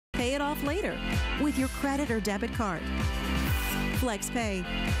pay it off later with your credit or debit card. FlexPay.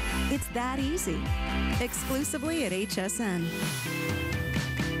 It's that easy. Exclusively at HSN.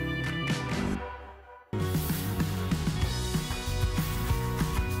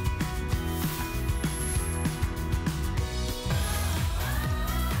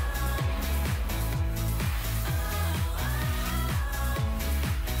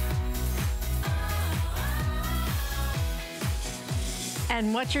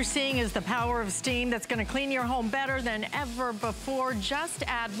 And what you're seeing is the power of steam that's going to clean your home better than ever before. Just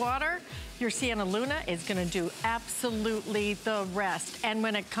add water. Your Sienna Luna is going to do absolutely the rest. And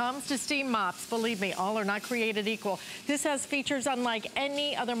when it comes to steam mops, believe me, all are not created equal. This has features unlike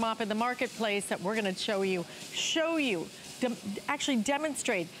any other mop in the marketplace that we're going to show you, actually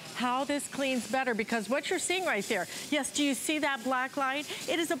demonstrate how this cleans better, because what you're seeing right there, yes, do you see that black light?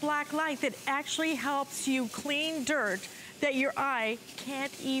 It is a black light that actually helps you clean dirt that your eye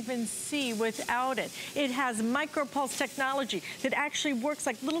can't even see without it. It has micropulse technology that actually works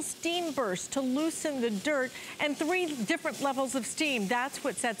like little steam bursts to loosen the dirt, and 3 different levels of steam. That's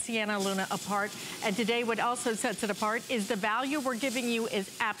what sets Sienna Luna apart. And today what also sets it apart is the value we're giving you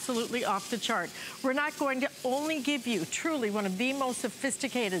is absolutely off the chart. We're not going to only give you truly one of the most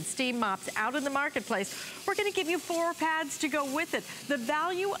sophisticated steam mops out in the marketplace. We're gonna give you 4 pads to go with it. The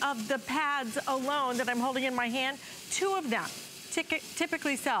value of the pads alone that I'm holding in my hand, 2 of them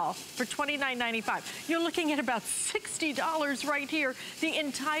typically sell for $29.95. You're looking at about $60 right here. The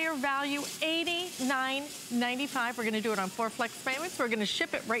entire value, $89.95. We're gonna do it on 4 flex payments. We're gonna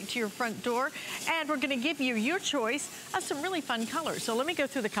ship it right to your front door, and we're gonna give you your choice of some really fun colors. So let me go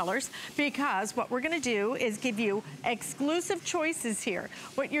through the colors, because what we're gonna do is give you exclusive choices here.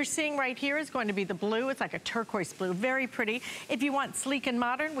 What you're seeing right here is going to be the blue. It's like a turquoise blue, very pretty. If you want sleek and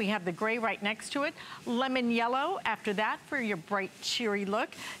modern, we have the gray right next to it. Lemon yellow after that for your bright, cheery look.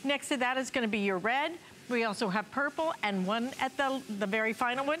 Next to that is going to be your red. We also have purple, and one at the very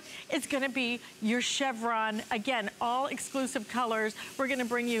final one is going to be your chevron. Again, all exclusive colors. We're going to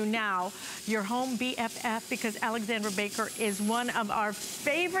bring you now your home BFF, because Alexandra Baker is one of our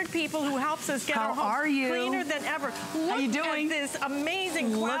favorite people who helps us get our home cleaner than ever. How you doing? At this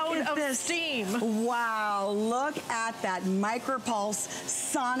amazing cloud of steam. Wow, look at that micropulse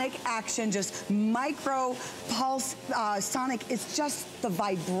sonic action, just micro pulse sonic. It's just the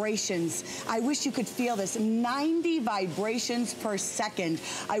vibrations. I wish you could feel this, 90 vibrations per second.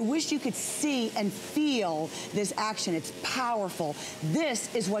 I wish you could see and feel this action. It's powerful.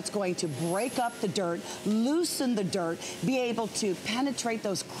 This is what's going to break up the dirt, loosen the dirt, be able to penetrate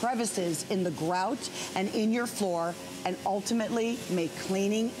those crevices in the grout and in your floor, and ultimately make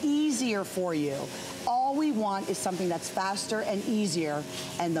cleaning easier for you. All we want is something that's faster and easier,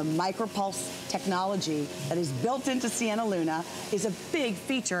 and the micropulse technology that is built into Sienna Luna is a big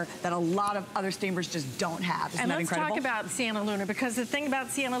feature that a lot of other steamers just don't have. Isn't that incredible? And let's talk about Sienna Luna, because the thing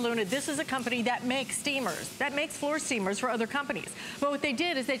about Sienna Luna, this is a company that makes steamers, that makes floor steamers for other companies. But what they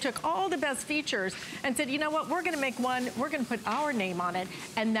did is they took all the best features and said, you know what, we're gonna make one, we're gonna put our name on it,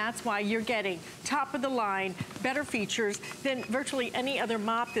 and that's why you're getting top of the line, better features than virtually any other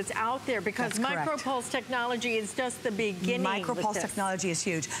mop that's out there, because micropulse technology is just the beginning. Micropulse technology is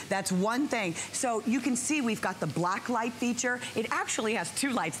huge. That's one thing. So you can see we've got the black light feature. It actually has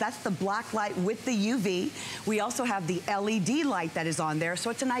 2 lights. That's the black light with the UV. We also have the LED light that is on there. So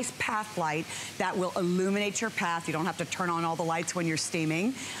it's a nice path light that will illuminate your path. You don't have to turn on all the lights when you're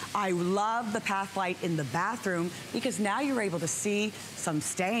steaming. I love the path light in the bathroom, because now you're able to see some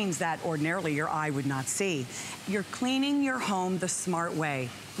stains that ordinarily your eye would not see. You're cleaning your home the smart way,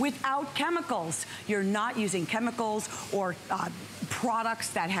 without chemicals. You're not using chemicals or products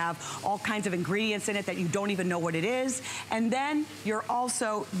that have all kinds of ingredients in it that you don't even know what it is. And then you're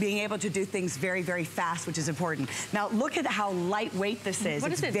also being able to do things very, very fast, which is important. Now look at how lightweight this is.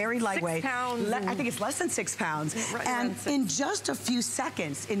 What is it? Very lightweight. 6 pounds? I think it's less than 6 pounds. Right, and in just a few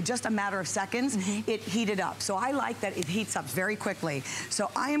seconds, in just a matter of seconds, it heated up. So I like that it heats up very quickly. So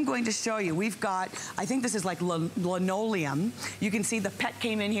I am going to show you, we've got, I think this is like linoleum. You can see the pet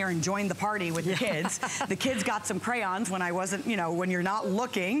came in here and joined the party with the kids. The kids got some crayons when I wasn't, you know, when you're not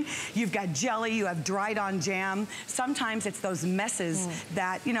looking. You've got jelly, you have dried on jam. Sometimes it's those messes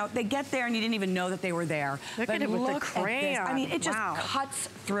that, you know, they get there and you didn't even know that they were there. Look at it with the crayon. I mean, it just cuts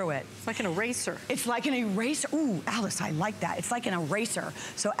through it. It's like an eraser. It's like an eraser. Ooh, Alice, I like that. It's like an eraser.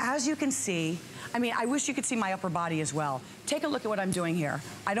 So as you can see, I mean, I wish you could see my upper body as well. Take a look at what I'm doing here.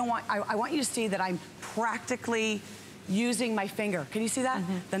 I want you to see that I'm practically using my finger. Can you see that?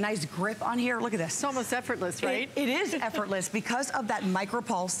 The nice grip on here, look at this. It's almost effortless, right? It is effortless because of that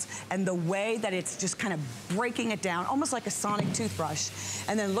micropulse and the way that it's just kind of breaking it down, almost like a sonic toothbrush.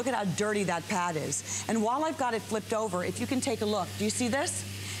 And then look at how dirty that pad is. And while I've got it flipped over, if you can take a look, do you see this?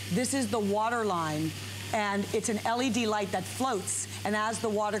 This is the water line, and it's an LED light that floats. And as the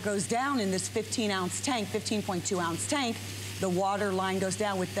water goes down in this 15-ounce tank, 15.2 ounce tank, the water line goes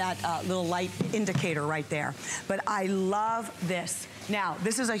down with that little light indicator right there. But I love this. Now,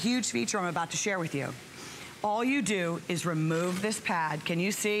 this is a huge feature I'm about to share with you. All you do is remove this pad. Can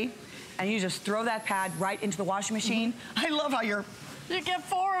you see? And you just throw that pad right into the washing machine. I love how you're you get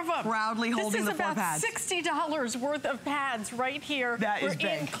 4 of them. Proudly holding the 4 pads. This is about $60 worth of pads right here. That is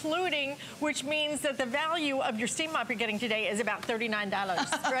big. Including, which means that the value of your steam mop you're getting today is about $39,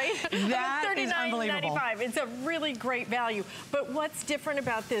 right? That is unbelievable. $39.95. It's a really great value. But what's different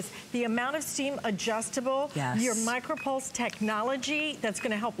about this? The amount of steam adjustable, your micropulse technology that's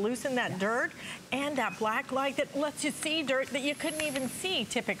going to help loosen that dirt, and that black light that lets you see dirt that you couldn't even see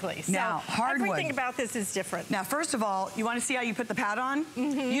typically. So now, hardwood. Everything about this is different. Now, first of all, you want to see how you put the pad on?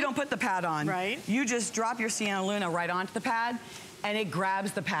 You don't put the pad on. Right. You just drop your Sienna Luna right onto the pad, and it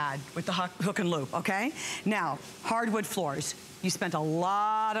grabs the pad with the hook and loop, okay? Now, hardwood floors. You spent a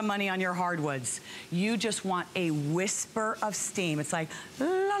lot of money on your hardwoods. You just want a whisper of steam. It's like,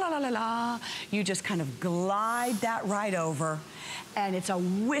 la, la, la, la, la. You just kind of glide that right over, and it's a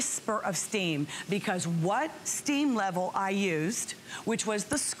whisper of steam, because what steam level I used, which was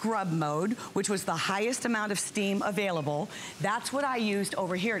the scrub mode, which was the highest amount of steam available, that's what I used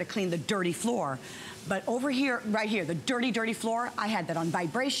over here to clean the dirty floor. But over here, right here, the dirty, dirty floor, I had that on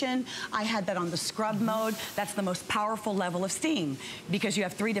vibration. I had that on the scrub mode. That's the most powerful level of steam because you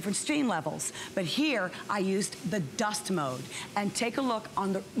have 3 different steam levels. But here, I used the dust mode. And take a look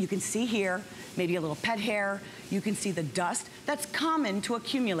on the, you can see here, maybe a little pet hair. You can see the dust. That's common to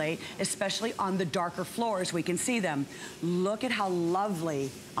accumulate, especially on the darker floors. We can see them. Look at how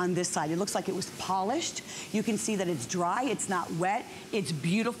lovely on this side. It looks like it was polished. You can see that it's dry, it's not wet, it's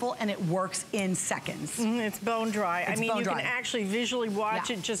beautiful, and it works in seconds. It's bone dry. It's I mean, bone you dry. can actually visually watch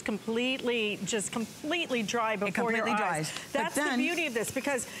it just completely dry before your eyes. That's the beauty of this,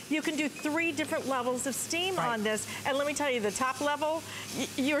 because you can do 3 different levels of steam on this. And let me tell you, the top level,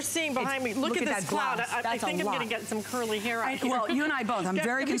 you're seeing behind me. Look at this cloud. I think I'm going to get some curly hair out here. Well, you and I both. I'm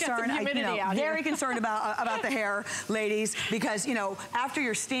very concerned. Very concerned about the hair, ladies, because, you know, after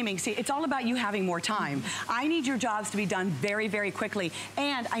you're steaming, see, it's all about you having more time. I need your jobs to be done very, very quickly,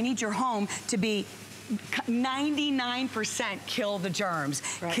 and I need your home to be 99% kill the germs.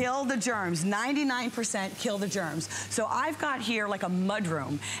 Right. Kill the germs. 99% kill the germs. So I've got here like a mud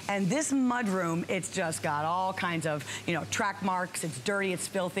room, and this mud room, it's just got all kinds of, you know, track marks. It's dirty, it's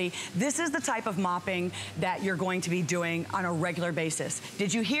filthy. This is the type of mopping that you're going to be doing on a regular basis.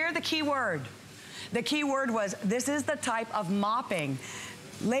 Did you hear the key word? The key word was, this is the type of mopping.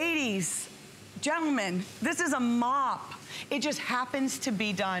 Ladies, gentlemen, this is a mop. It just happens to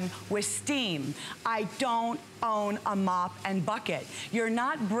be done with steam. I don't own a mop and bucket. You're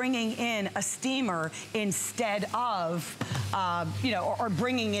not bringing in a steamer instead of, you know, or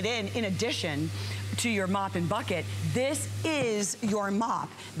bringing it in addition to your mop and bucket. This is your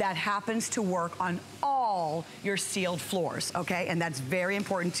mop that happens to work on all your sealed floors, okay? And that's very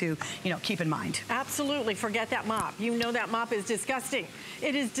important to, you know, keep in mind. Absolutely. Forget that mop. You know that mop is disgusting.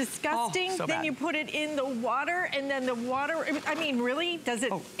 It is disgusting. Oh, so then bad. You put it in the water, and then the water, I mean, really? Does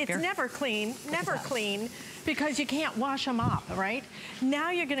it? It's never clean. Never clean. Because you can't wash them off, right? Now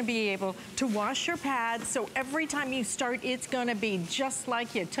you're gonna be able to wash your pads, so every time you start, it's gonna be just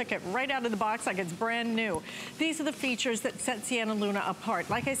like you took it right out of the box, like it's brand new. These are the features that set Sienna Luna apart.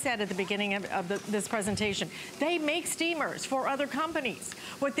 Like I said at the beginning of this presentation, they make steamers for other companies.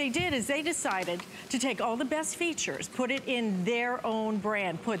 What they did is they decided to take all the best features, put it in their own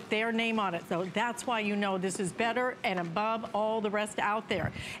brand, put their name on it. So that's why you know this is better and above all the rest out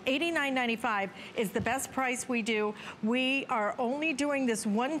there. $89.95 is the best price we do. We are only doing this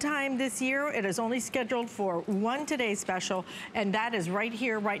one time this year. It is only scheduled for one Today special, and that is right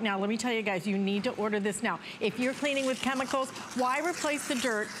here, right now. Let me tell you guys, you need to order this now. If you're cleaning with chemicals, why replace the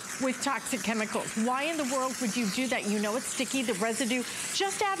dirt with toxic chemicals? Why in the world would you do that? You know it's sticky, the residue.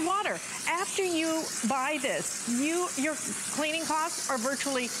 Just add water. After you buy this, your cleaning costs are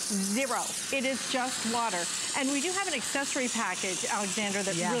virtually zero. It is just water. And we do have an accessory package, Alexandra,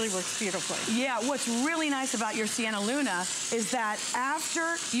 that really works beautifully. Yeah, what's really nice about your Sienna Luna is that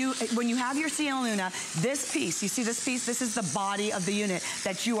after when you have your Sienna Luna, this piece, you see this piece? This is the body of the unit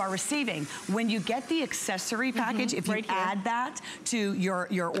that you are receiving. When you get the accessory package, if you add that to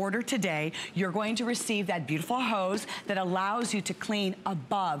your order today, you're going to receive that beautiful hose that allows you to clean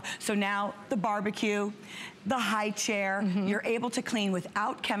above. So now the barbecue, the high chair, you're able to clean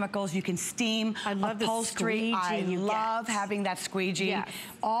without chemicals. You can steam, I love upholstery. I love having that squeegee. Yes.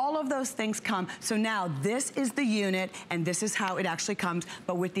 All of those things come. So now this is the unit, and this is how it actually comes.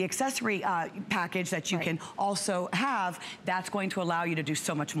 But with the accessory package that you can also have, that's going to allow you to do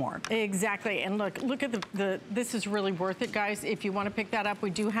so much more. Exactly. And look at this is really worth it, guys. If you want to pick that up, we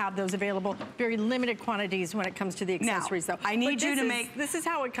do have those available. Very limited quantities when it comes to the accessories, though. I need you to make... This is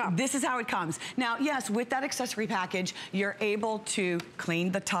how it comes. This is how it comes. Now, yes, with that accessory package, you're able to clean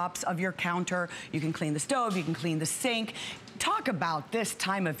the tops of your counter. You can clean the stove. You can clean the sink. Talk about this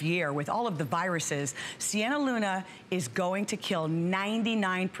time of year with all of the viruses. Sienna Luna is going to kill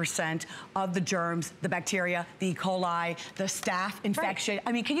 99% of the germs, the bacteria, the E. coli, the staph infection.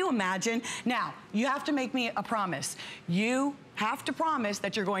 I mean, can you imagine? Now, you have to make me a promise. You have to promise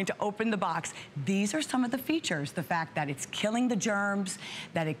that you're going to open the box. These are some of the features. The fact that it's killing the germs,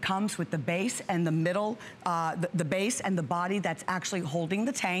 that it comes with the base and the middle, the base and the body that's actually holding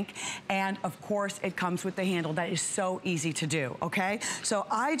the tank. And of course, it comes with the handle that is so easy to do, okay? So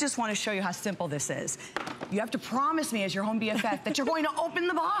I just want to show you how simple this is. You have to promise me as your home BFF that you're going to open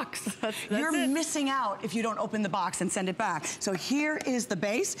the box. You're missing out if you don't open the box and send it back. So here is the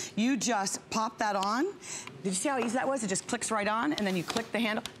base. You just pop that on. Did you see how easy that was? It just clicks right on, and then you click the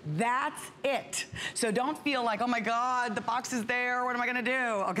handle. That's it. So don't feel like, oh my God, the box is there, what am I gonna do,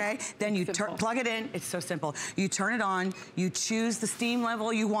 okay? Then you plug it in, it's so simple. You turn it on, you choose the steam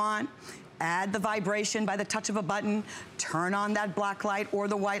level you want, add the vibration by the touch of a button, turn on that black light or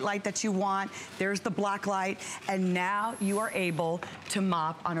the white light that you want. There's the black light, and now you are able to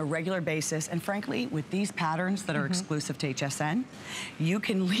mop on a regular basis. And frankly, with these patterns that are exclusive to HSN, you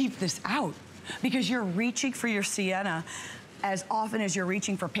can leave this out because you're reaching for your Sienna as often as you're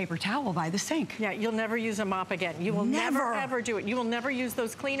reaching for paper towel by the sink. Yeah, you'll never use a mop again. You will never ever do it. You will never use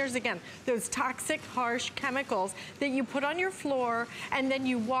those cleaners again. Those toxic, harsh chemicals that you put on your floor and then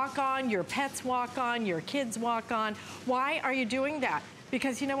you walk on, your pets walk on, your kids walk on. Why are you doing that?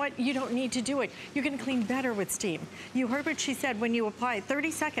 Because you know what? You don't need to do it. You're gonna clean better with steam. You heard what she said when you apply it,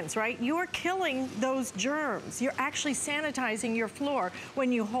 30 seconds, right? You are killing those germs. You're actually sanitizing your floor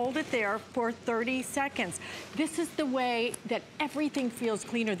when you hold it there for 30 seconds. This is the way that everything feels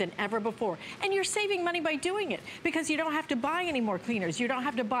cleaner than ever before. And you're saving money by doing it because you don't have to buy any more cleaners. You don't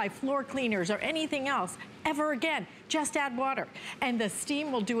have to buy floor cleaners or anything else ever again. Just add water. And the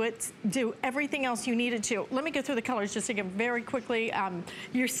steam will do everything else you need it to. Let me go through the colors just again very quickly.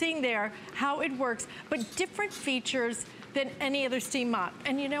 You're seeing there how it works, but different features than any other steam mop.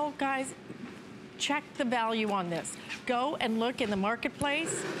 And you know, guys, check the value on this. Go and look in the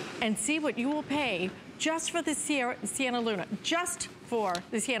marketplace and see what you will pay just for the Sienna Luna, just for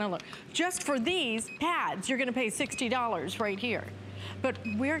the Sienna Luna. Just for these pads, you're gonna pay $60 right here. But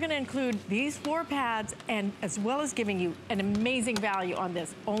we're gonna include these 4 pads and as well as giving you an amazing value on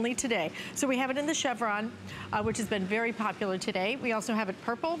this only today. So we have it in the chevron, which has been very popular today. We also have it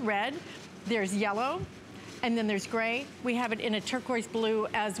purple, red, there's yellow, and then there's gray. We have it in a turquoise blue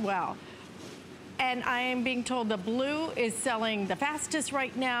as well. And I am being told the blue is selling the fastest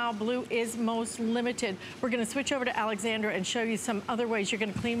right now. Blue is most limited. We're gonna switch over to Alexandra and show you some other ways you're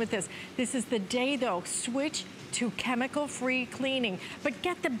gonna clean with this. This is the day though, switch to chemical-free cleaning. But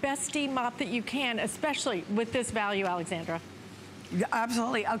get the best steam mop that you can, especially with this value, Alexandra.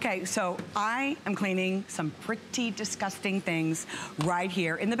 Absolutely. Okay, so I am cleaning some pretty disgusting things right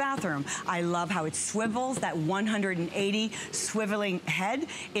here in the bathroom. I love how it swivels, that 180 swiveling head.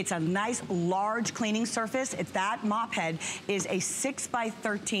 It's a nice large cleaning surface. If that mop head is a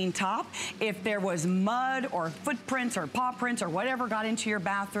 6x13 top, if there was mud or footprints or paw prints or whatever got into your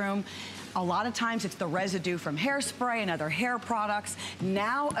bathroom, a lot of times it's the residue from hairspray and other hair products.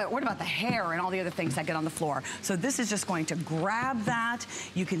 Now, what about the hair and all the other things that get on the floor? So this is just going to grab that.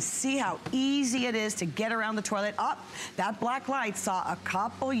 You can see how easy it is to get around the toilet. That black light saw a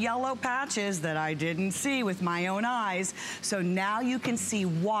couple yellow patches that I didn't see with my own eyes. So now you can see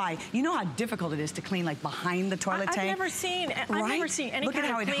why. You know how difficult it is to clean like behind the toilet tank? I've never seen any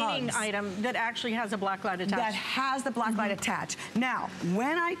kind of cleaning item that actually has a black light attached. That has the black light attached. Now,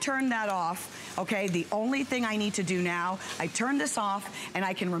 when I turn that off, okay, the only thing I need to do now, I turn this off and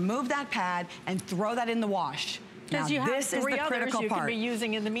I can remove that pad and throw that in the wash. Now, this is the critical part. You can be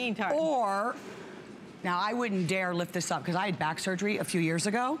using in the meantime. Or, now I wouldn't dare lift this up because I had back surgery a few years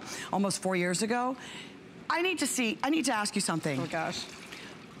ago, almost 4 years ago. I need to ask you something. Oh gosh.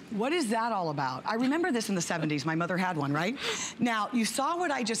 What is that all about? I remember this in the 70s. My mother had one, right? Now, you saw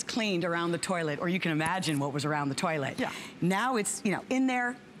what I just cleaned around the toilet, or you can imagine what was around the toilet. Yeah. Now it's, you know, in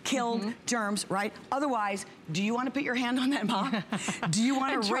there, killed germs, right? Otherwise, do you want to put your hand on that mop? Do you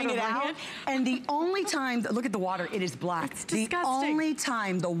want to wring it out? And the only time, look at the water, it is black. It's disgusting. The only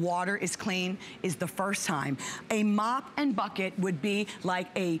time the water is clean is the first time. A mop and bucket would be like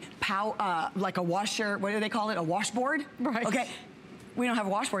a washer, what do they call it? A washboard? Right. Okay. We don't have a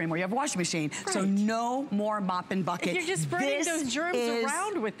washboard anymore. You have a washing machine. Right. So no more mop and bucket. You're just spreading those germs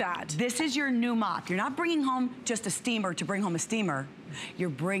around with that. This is your new mop. You're not bringing home just a steamer to bring home a steamer. You're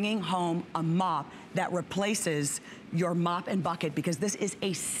bringing home a mop that replaces your mop and bucket, because this is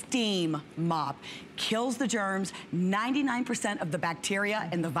a steam mop. Kills the germs, 99% of the bacteria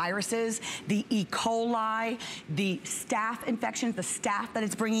and the viruses, the E. coli, the staph infections, the staph that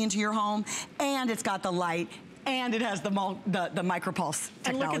it's bringing into your home, and it's got the light, and it has the micropulse technology.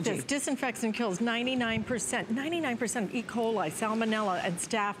 And look at this, disinfects and kills 99% of E. coli, salmonella, and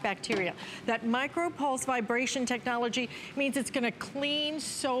staph bacteria. That micropulse vibration technology means it's gonna clean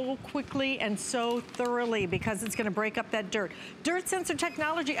so quickly and so thoroughly, because it's gonna break up that dirt. Dirt sensor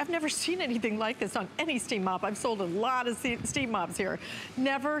technology, I've never seen anything like this on any steam mop. I've sold a lot of steam mops here.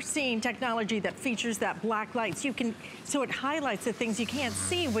 Never seen technology that features that black light. So it highlights the things you can't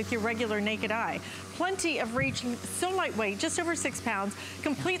see with your regular naked eye. Plenty of reach, so lightweight, just over 6 pounds,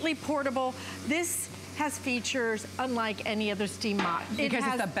 completely portable. This has features unlike any other steam mop. It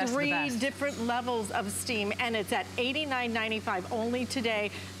has 3 different levels of steam, and it's at $89.95 only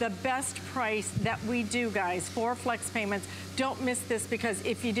today. The best price that we do, guys, for flex payments. Don't miss this, because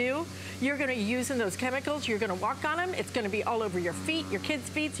if you do, you're gonna use those chemicals, you're gonna walk on them, it's gonna be all over your feet, your kids'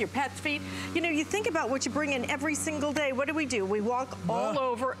 feet, your pets' feet. You know, you think about what you bring in every single day. What do? We walk all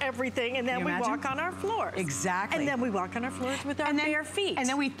over everything, and then we walk on our floors. Exactly. And then we walk on our floors with our bare feet. And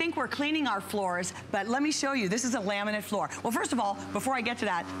then we think we're cleaning our floors, but let me show you, this is a laminate floor. Well, first of all, before I get to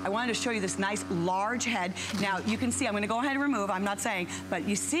that, I wanted to show you this nice large head. Now, you can see, I'm gonna go ahead and remove, I'm not saying, but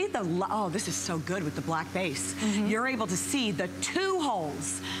you see oh, this is so good with the black base. You're able to see the 2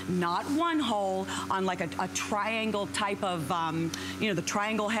 holes, not 1 hole on like a triangle type of, you know, the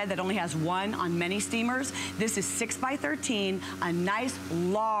triangle head that only has 1 on many steamers. This is 6 by 13, a nice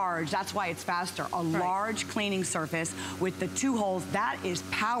large, that's why it's faster, a large cleaning surface with the 2 holes. That is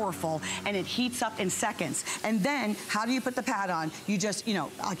powerful, and it heats up in seconds. And then, how do you put the pad on? You just, you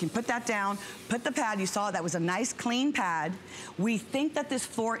know, I can put that down, put the pad, you saw that was a nice clean pad. We think that this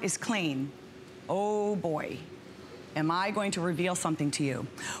floor is clean. Oh boy. Am I going to reveal something to you?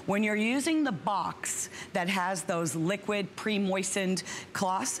 When you're using the box that has those liquid pre-moistened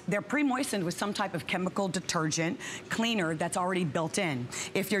cloths, they're pre-moistened with some type of chemical detergent cleaner that's already built in.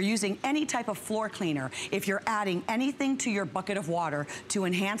 If you're using any type of floor cleaner, if you're adding anything to your bucket of water to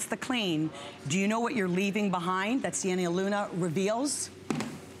enhance the clean, do you know what you're leaving behind that Sienna Luna reveals?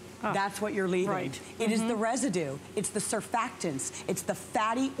 That's what you're leaving. Right. It is the residue. It's the surfactants. It's the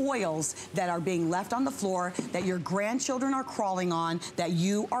fatty oils that are being left on the floor that your grandchildren are crawling on, that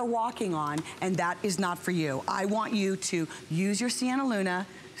you are walking on, and that is not for you. I want you to use your Sienna Luna.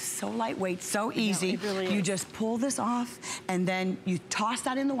 So lightweight, so easy. No, it really is. You just pull this off, and then you toss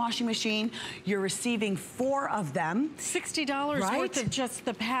that in the washing machine. You're receiving 4 of them. $60 worth of just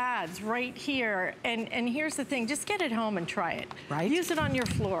the pads right here. And here's the thing, just get it home and try it. Right. Use it on your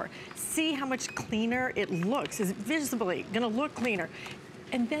floor. See how much cleaner it looks. It's visibly gonna look cleaner.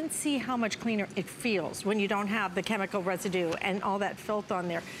 And then see how much cleaner it feels when you don't have the chemical residue and all that filth on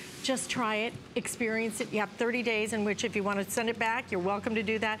there. Just try it, experience it. You have 30 days in which, if you want to send it back, you're welcome to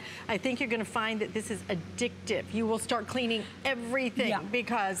do that. I think you're going to find that this is addictive. You will start cleaning everything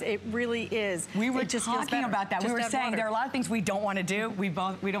because it really is. We were just talking about that. We were saying there are a lot of things we don't want to do. We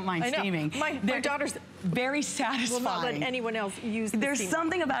don't mind steaming. My daughter's very satisfying. Will not let anyone else use the There's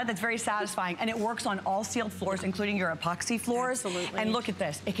something about it that's very satisfying, and it works on all sealed floors, including your epoxy floors. Absolutely. And look at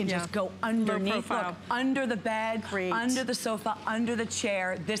this. It can just go underneath, look, under the bed, under the sofa, under the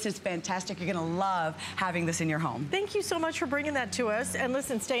chair. This is fantastic. You're gonna love having this in your home. Thank you so much for bringing that to us. And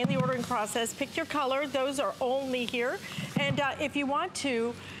listen, stay in the ordering process. Pick your color. Those are only here. And if you want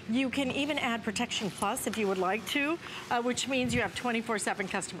to, you can even add Protection Plus if you would like to, which means you have 24/7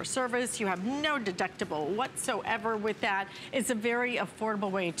 customer service. You have no deductible whatsoever with that. It's a very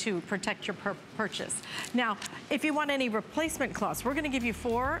affordable way to protect your purchase. Now, if you want any replacement cloths, we're gonna give you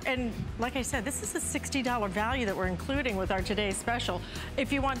 4. And like I said, this is a $60 value that we're including with our today's special.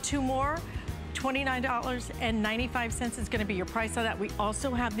 If you want 2 more, $29.95 is gonna be your price on that. We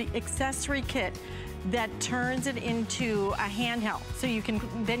also have the accessory kit that turns it into a handheld, so you can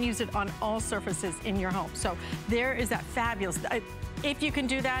then use it on all surfaces in your home. So there is that fabulous. If you can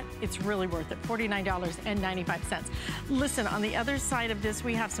do that, it's really worth it, $49.95. Listen, on the other side of this,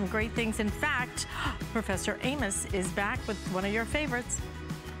 we have some great things. In fact, Professor Amos is back with one of your favorites.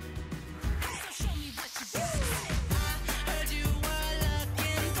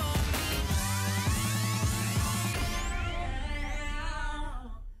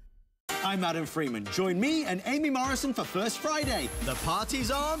 I'm Adam Freeman. Join me and Amy Morrison for First Friday. The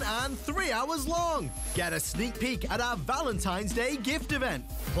party's on and 3 hours long. Get a sneak peek at our Valentine's Day gift event.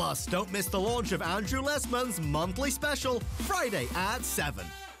 Plus, don't miss the launch of Andrew Lessman's monthly special, Friday at 7.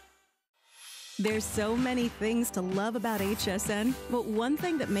 There's so many things to love about HSN, but one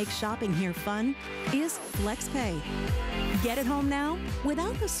thing that makes shopping here fun is FlexPay. Get it home now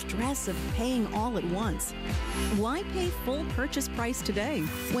without the stress of paying all at once. Why pay full purchase price today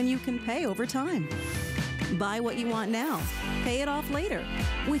when you can pay over time? Buy what you want now, pay it off later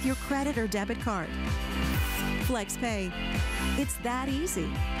with your credit or debit card. FlexPay. It's that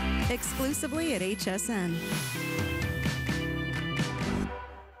easy. Exclusively at HSN.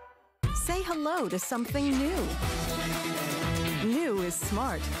 Say hello to something new. New is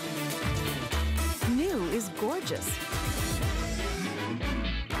smart. New is gorgeous.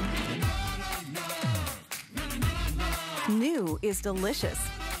 New is delicious.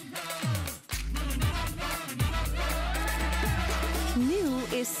 New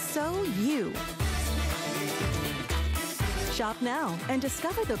is so you. Shop now and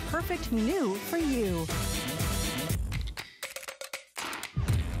discover the perfect new for you.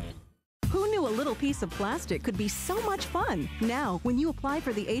 Who knew a little piece of plastic could be so much fun? Now, when you apply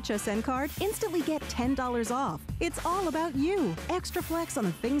for the HSN card, instantly get $10 off. It's all about you. Extra flex on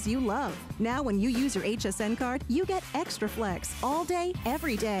the things you love. Now, when you use your HSN card, you get extra flex all day,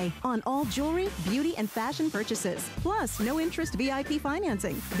 every day on all jewelry, beauty, and fashion purchases. Plus, no interest VIP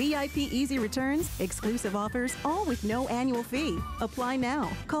financing, VIP easy returns, exclusive offers, all with no annual fee. Apply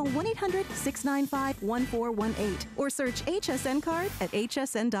now. Call 1-800-695-1418 or search HSN card at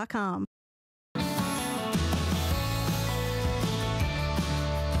hsn.com.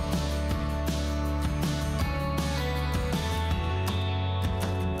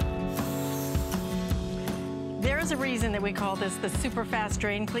 There's a reason that we call this the super fast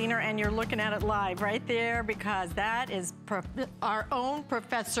drain cleaner, and you're looking at it live right there because that is our own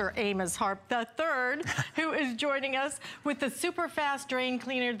Professor Amos Harp-III, who is joining us with the super fast drain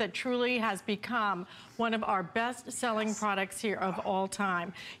cleaner that truly has become one of our best-selling products here of all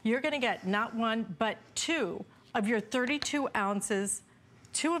time. You're gonna get not one, but two of your 32 ounces,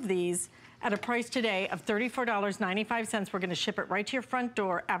 two of these, at a price today of $34.95. We're gonna ship it right to your front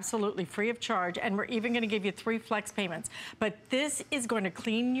door, absolutely free of charge, and we're even gonna give you 3 flex payments. But this is going to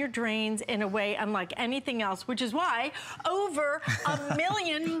clean your drains in a way unlike anything else, which is why over 1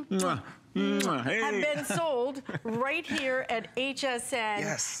 million have been sold right here at HSN.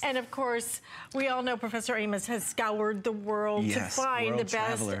 Yes. And of course, we all know Professor Amos has scoured the world to find the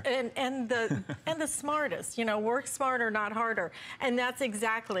best and the smartest. You know, work smarter, not harder. And that's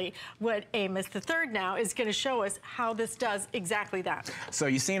exactly what Amos III now is going to show us how this does exactly that. So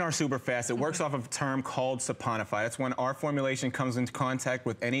you've seen our super fast. It works off of a term called saponify. That's when our formulation comes into contact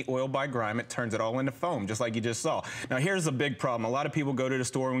with any oil by grime. It turns it all into foam, just like you just saw. Now here's a big problem. A lot of people go to the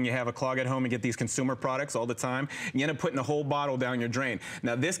store when you have a clog at home and get these consumer products all the time, and you end up putting the whole bottle down your drain.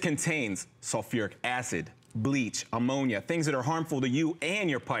 Now this contains sulfuric acid, bleach, ammonia, things that are harmful to you and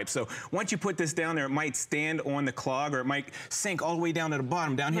your pipe. So once you put this down there, it might stand on the clog or it might sink all the way down to the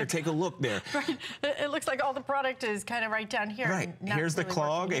bottom. Down here, take a look there. Right. It looks like all the product is kind of right down here. Right. Here's the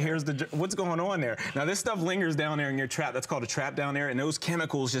clog, here's the, what's going on there? Now this stuff lingers down there in your trap. That's called a trap down there, and those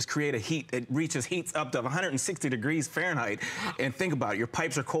chemicals just create a heat. It reaches heats up to 160 degrees Fahrenheit. And think about it, your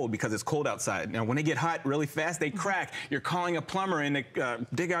pipes are cold because it's cold outside. Now when they get hot really fast, they crack. You're calling a plumber in to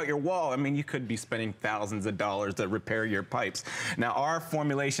dig out your wall. I mean, you could be spending thousands of dollars to repair your pipes. Now our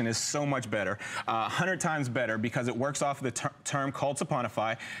formulation is so much better, 100 times better, because it works off of the term called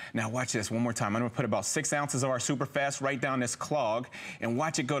saponify. Now watch this one more time. I'm gonna put about 6 ounces of our super fast right down this clog and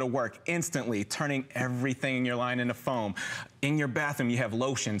watch it go to work instantly, turning everything in your line into foam. In your bathroom, you have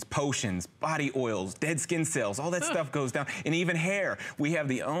lotions, potions, body oils, dead skin cells, all that stuff goes down, and even hair. We have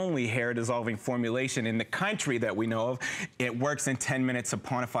the only hair dissolving formulation in the country that we know of. It works in 10 minutes,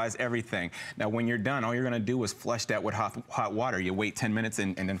 saponifies everything. Now when you're done, all you're gonna do is flush that with hot water. You wait 10 minutes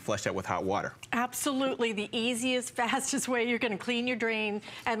and then flush that with hot water. Absolutely, the easiest, fastest way you're gonna clean your drain.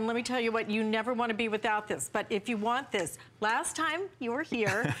 And let me tell you what, you never wanna be without this. But if you want this, last time you were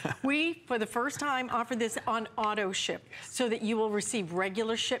here, we, for the first time, offered this on auto ship. So that you will receive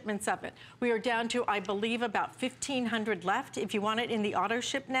regular shipments of it. We are down to, I believe, about 1,500 left. If you want it in the auto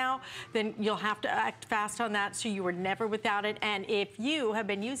ship now, then you'll have to act fast on that so you are never without it. And if you have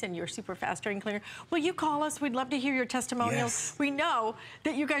been using your super fast drain cleaner, will you call us? We'd love to hear your testimonials. Yes. We know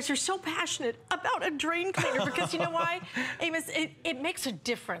that you guys are so passionate about a drain cleaner because you know why, Amos? It makes a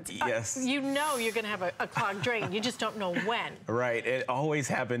difference. Yes. You know you're going to have a clogged drain. You just don't know when. Right. It always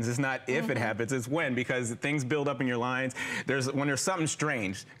happens. It's not if it happens, it's when, because things build up in your lines. When there's something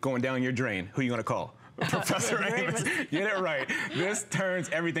strange going down your drain, who are you going to call? Professor Amos. Get it right. This turns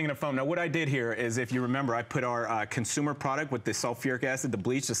everything into foam. Now, what I did here is, if you remember, I put our consumer product with the sulfuric acid, the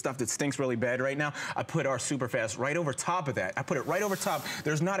bleach, the stuff that stinks really bad right now. I put our Superfast right over top of that. I put it right over top.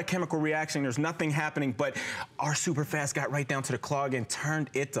 There's not a chemical reaction. There's nothing happening, but our Superfast got right down to the clog and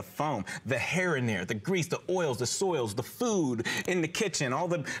turned it to foam. The hair in there, the grease, the oils, the soils, the food in the kitchen, all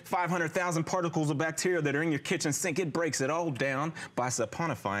the 500,000 particles of bacteria that are in your kitchen sink, it breaks it all down by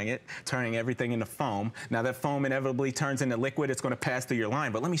saponifying it, turning everything into foam. Now that foam inevitably turns into liquid. It's going to pass through your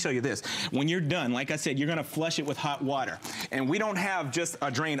line. But let me show you this. When you're done, like I said, you're going to flush it with hot water. And we don't have just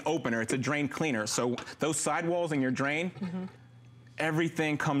a drain opener. It's a drain cleaner. So those sidewalls in your drain,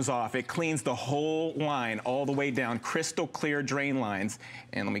 everything comes off. It cleans the whole line all the way down, crystal clear drain lines.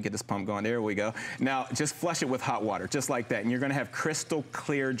 And let me get this pump going. There we go. Now, just flush it with hot water, just like that. And you're going to have crystal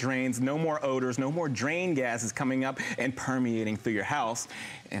clear drains, no more odors, no more drain gases coming up and permeating through your house.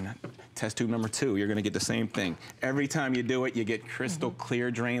 And test tube number 2, you're going to get the same thing. Every time you do it, you get crystal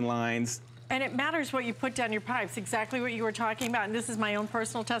clear drain lines. And it matters what you put down your pipes, exactly what you were talking about. And this is my own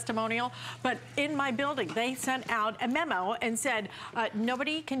personal testimonial. But in my building, they sent out a memo and said,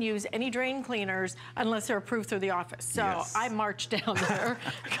 nobody can use any drain cleaners unless they're approved through the office. So I marched down there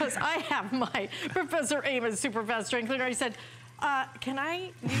because I have my Professor Amos Superfast drain cleaner. I said, can I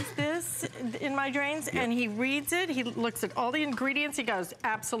use this in my drains? And he reads it, he looks at all the ingredients, he goes,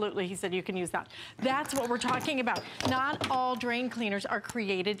 absolutely, he said, you can use that. That's what we're talking about. Not all drain cleaners are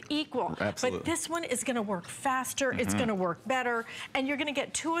created equal. Absolutely. But this one is gonna work faster, it's gonna work better, and you're gonna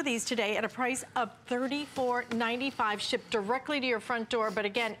get 2 of these today at a price of $34.95, shipped directly to your front door. But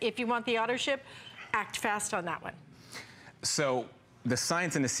again, if you want the auto ship, act fast on that one. So, the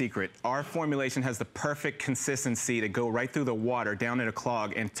science and the secret, our formulation has the perfect consistency to go right through the water down in a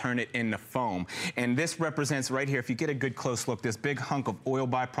clog and turn it into foam. And this represents right here, if you get a good close look, this big hunk of oil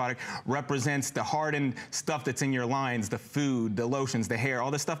byproduct represents the hardened stuff that's in your lines, the food, the lotions, the hair,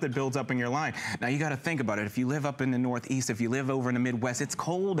 all the stuff that builds up in your line. Now you gotta think about it. If you live up in the Northeast, if you live over in the Midwest, it's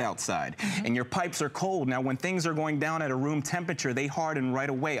cold outside and your pipes are cold. Now when things are going down at a room temperature, they harden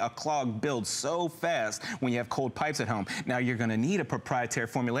right away. A clog builds so fast when you have cold pipes at home. Now you're gonna need a proprietary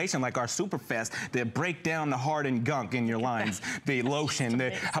formulation like our Superfast that break down the hardened gunk in your lines, the lotion,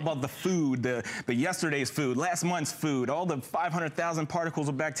 how about the food, the yesterday's food, last month's food, all the 500,000 particles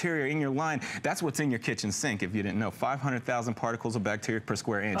of bacteria in your line. That's what's in your kitchen sink, if you didn't know. 500,000 particles of bacteria per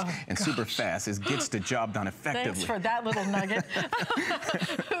square inch. And Superfast gets the job done effectively. Thanks for that little nugget.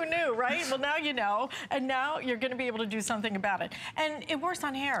 Who knew, right? Well, now you know, and now you're going to be able to do something about it. And it works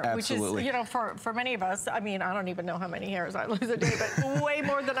on hair, Absolutely. which is, you know, for many of us, I mean, I don't even know how many hairs I lose a day, but way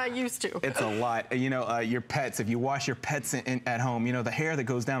more than I used to. It's a lot. You know, your pets, if you wash your pets at home, you know, the hair that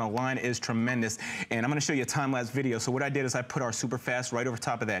goes down a line is tremendous. And I'm going to show you a time-lapse video. So what I did is I put our Superfast right over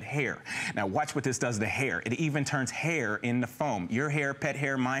top of that hair. Now watch what this does to hair. It even turns hair into foam. Your hair, pet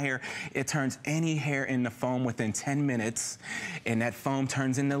hair, my hair, it turns any hair into foam within 10 minutes. And that foam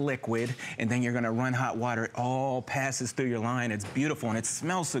turns into liquid. And then you're going to run hot water. It all passes through your line. It's beautiful and it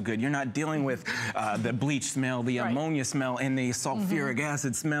smells so good. You're not dealing with the bleach smell, the ammonia smell, and the sulfuric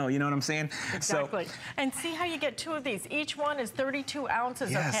acid smell, you know what I'm saying? Exactly. So, and see how you get 2 of these. Each one is 32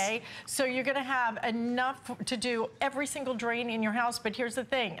 ounces, okay? So you're gonna have enough to do every single drain in your house, but here's the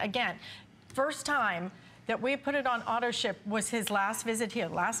thing, again, first time that we put it on auto ship was his last visit here.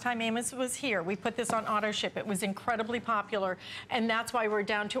 Last time Amos was here, we put this on auto ship. It was incredibly popular, and that's why we're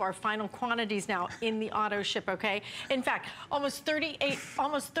down to our final quantities now in the auto ship, okay? In fact, almost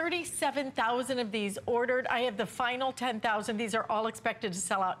 37,000 of these ordered. I have the final 10,000. These are all expected to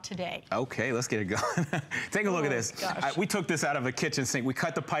sell out today. Okay, let's get it going. Take a look at this. We took this out of a kitchen sink. We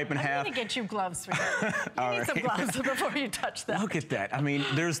cut the pipe in half. I'm gonna get you gloves, sweetheart. You need some gloves before you touch that. Look at that. I mean,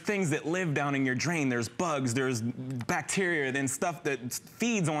 there's things that live down in your drain. There's bugs. bugs, there's bacteria, then stuff that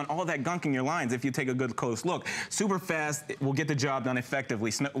feeds on all that gunk in your lines if you take a good close look. Super fast, it will get the job done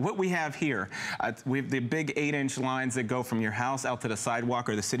effectively. So what we have here, we have the big 8-inch lines that go from your house out to the sidewalk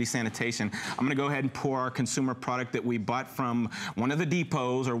or the city sanitation. I'm gonna go ahead and pour our consumer product that we bought from one of the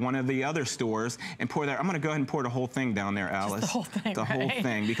depots or one of the other stores and pour that. I'm gonna go ahead and pour the whole thing down there, Alice. Just the whole thing, The whole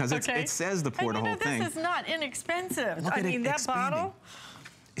thing, because it says to pour the whole thing. This is not inexpensive. Look I at mean, it that expanding. bottle.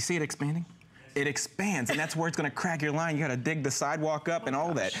 You see it expanding? It expands, and that's where it's going to crack your line. You got to dig the sidewalk up and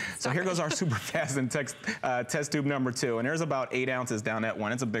all that. So here goes our super fast and test tube number 2, and there's about 8 ounces down that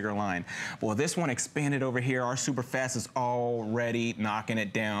one. It's a bigger line. Well, this one expanded over here. Our super fast is already knocking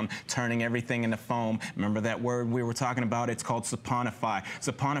it down, turning everything into foam. Remember that word we were talking about? It's called saponify.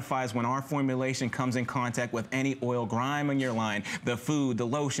 Saponify is when our formulation comes in contact with any oil grime in your line, the food, the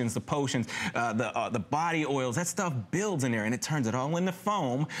lotions, the potions, the body oils. That stuff builds in there, and it turns it all into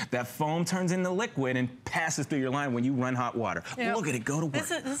foam. That foam turns into liquid and passes through your line when you run hot water. Look at it go to work.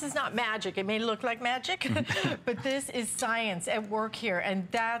 This is not magic. It may look like magic, but this is science at work here, and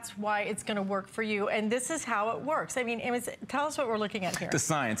that's why it's going to work for you. And this is how it works. I mean, tell us what we're looking at here. The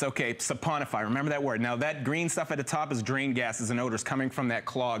science. Okay, saponify. Remember that word. Now, that green stuff at the top is drain gases and odors coming from that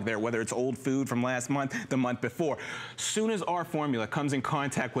clog there, whether it's old food from last month, the month before. Soon as our formula comes in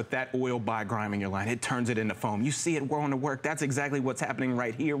contact with that oil by grime in your line, it turns it into foam. You see it going to work. That's exactly what's happening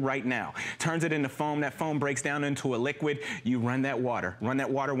right here, right now. Turns it into foam. That foam breaks down into a liquid. You run that water. Run that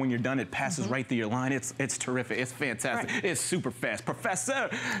water. When you're done, it passes right through your line. It's terrific. It's fantastic. Right. It's super fast. Professor,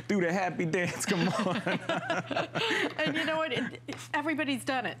 do the happy dance. Come on. And you know what? Everybody's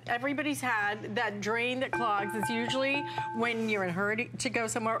done it. Everybody's had that drain that clogs. It's usually when you're in a hurry to go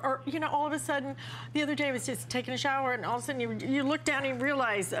somewhere, or, you know, all of a sudden, the other day I was just taking a shower, and all of a sudden you look down and you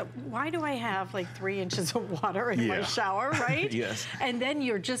realize, why do I have like 3 inches of water in my shower, right? Yes. And then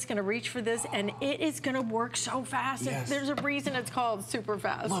you're just going to reach for this, and it is going to work so fast. Yes. There's a reason it's called super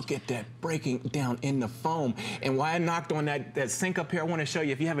fast. Look at that breaking down in the foam. And why I knocked on that sink up here, I want to show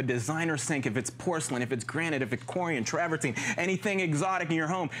you, if you have a designer sink, if it's porcelain, if it's granite, if it's corian, travertine, anything exotic in your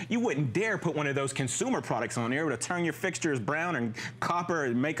home, you wouldn't dare put one of those consumer products on there. It would turn your fixtures brown and copper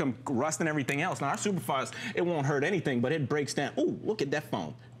and make them rust and everything else. Now, our super fast, it won't hurt anything, but it breaks down. Oh, look at that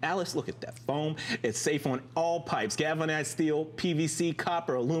foam. Alice, look at that foam. It's safe on all pipes, galvanized steel, PVC,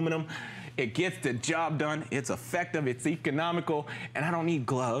 copper, aluminum. It gets the job done. It's effective. It's economical. And I don't need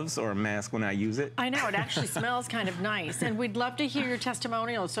gloves or a mask when I use it. I know. It actually smells kind of nice. And we'd love to hear your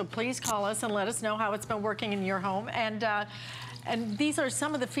testimonials. So please call us and let us know how it's been working in your home. And these are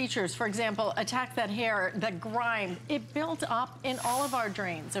some of the features. For example, attack that hair, that grime. It built up in all of our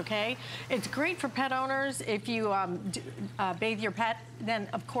drains, okay? It's great for pet owners. If you bathe your pet, then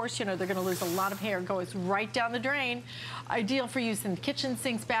of course, you know, they're gonna lose a lot of hair. It goes right down the drain. Ideal for use in kitchen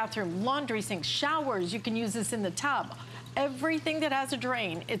sinks, bathroom, laundry sinks, showers. You can use this in the tub. Everything that has a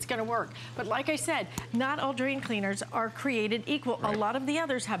drain, it's gonna work. But like I said, not all drain cleaners are created equal. Right. A lot of the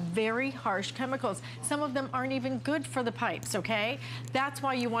others have very harsh chemicals. Some of them aren't even good for the pipes, okay? That's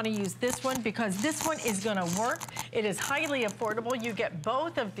why you wanna use this one, because this one is gonna work. It is highly affordable. You get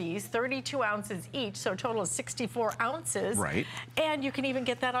both of these, 32 ounces each, so a total of 64 ounces. Right. And you can even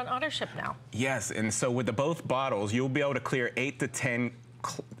get that on auto ship now. Yes, and so with both bottles, you'll be able to clear 8 to 10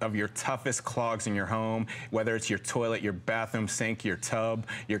 of your toughest clogs in your home, whether it's your toilet, your bathroom sink, your tub,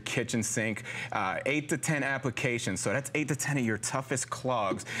 your kitchen sink, 8 to 10 applications. So that's 8 to 10 of your toughest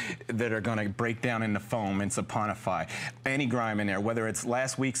clogs that are gonna break down into foam and saponify. Any grime in there, whether it's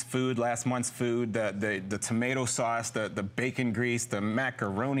last week's food, last month's food, the tomato sauce, the bacon grease, the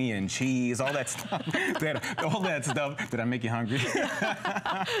macaroni and cheese, all that stuff. All that stuff. Did I make you hungry?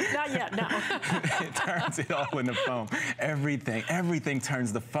 Not yet, no. It turns it all into foam. Everything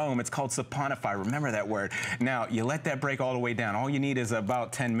turns the foam. It's called saponify. Remember that word. Now, you let that break all the way down. All you need is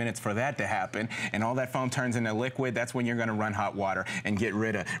about 10 minutes for that to happen, and all that foam turns into liquid. That's when you're going to run hot water and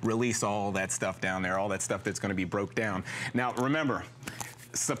release all that stuff down there, all that stuff that's going to be broke down. Now, remember,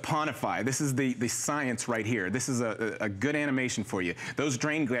 saponify. This is the science right here. This is a good animation for you. Those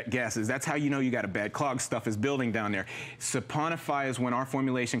drain gases, that's how you know you got a bad clog. Stuff is building down there. Saponify is when our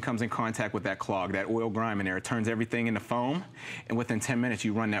formulation comes in contact with that clog, that oil grime in there. It turns everything into foam, and within 10 minutes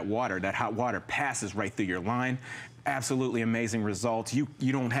you run that water. That hot water passes right through your line, Absolutely amazing results. You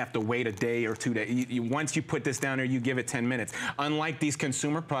don't have to wait a day or 2 days. Once you put this down there, you give it 10 minutes. Unlike these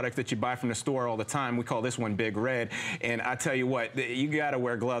consumer products that you buy from the store all the time, we call this one Big Red. And I tell you what, you gotta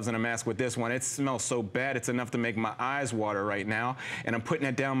wear gloves and a mask with this one. It smells so bad, it's enough to make my eyes water right now. And I'm putting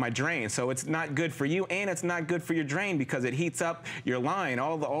it down my drain. So it's not good for you, and it's not good for your drain because it heats up your line.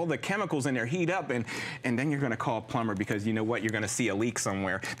 All the chemicals in there heat up, and then you're gonna call a plumber because you know what? You're gonna see a leak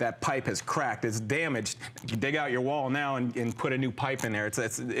somewhere. That pipe has cracked, it's damaged. You dig out your wall now and put a new pipe in there.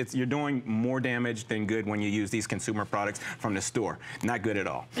 You're doing more damage than good when you use these consumer products from the store. Not good at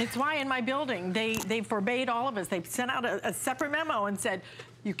all. It's why in my building, they forbade all of us. They sent out a separate memo and said,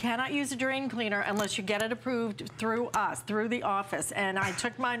 you cannot use a drain cleaner unless you get it approved through us, through the office. And I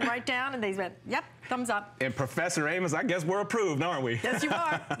took mine right down and they went, yep, thumbs up. And Professor Amos, I guess we're approved, aren't we? Yes, you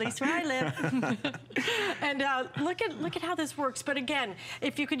are, at least where I live. And look at how this works. But again,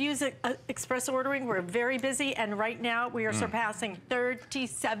 if you could use express ordering, we're very busy. And right now we are surpassing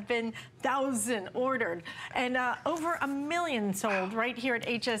 37,000 ordered. And over 1 million sold right here at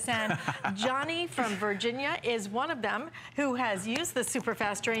HSN. Johnny from Virginia is one of them who has used the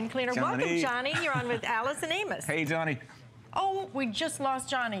Superfast Drain Cleaner. Johnny. Welcome, Johnny. You're on with Alice and Amos. Hey, Johnny. Oh, we just lost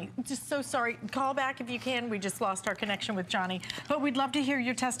Johnny. Just so sorry. Call back if you can. We just lost our connection with Johnny. But we'd love to hear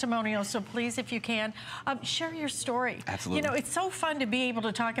your testimonial, so please, if you can, share your story. Absolutely. You know, it's so fun to be able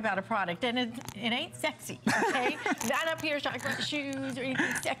to talk about a product, and it ain't sexy, okay? Not up here talking about shoes or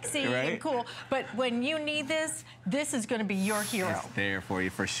anything sexy and cool. But when you need this, this is going to be your hero. It's there for you,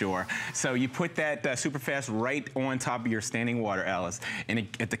 for sure. So you put that Superfast right on top of your standing water, Alice, and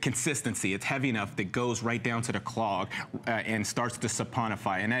at the consistency, it's heavy enough that goes right down to the clog. And starts to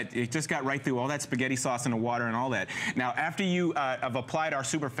saponify, and it just got right through all that spaghetti sauce in the water and all that. Now, after you have applied our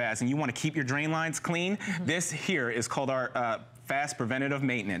Superfast and you want to keep your drain lines clean, this here is called our Fast Preventative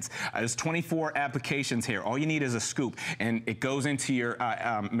Maintenance. There's 24 applications here. All you need is a scoop, and it goes into your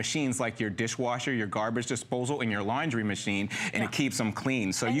machines like your dishwasher, your garbage disposal, and your laundry machine, and it keeps them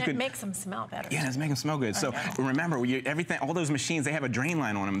clean. So you can makes them smell better. Yeah, it's making them smell good. So remember, everything, all those machines, they have a drain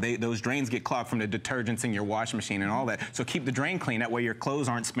line on them. Those drains get clogged from the detergents in your washing machine and all that. So keep the drain clean. That way your clothes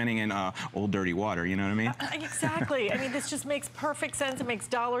aren't spinning in old dirty water. You know what I mean? Exactly. I mean, this just makes perfect sense. It makes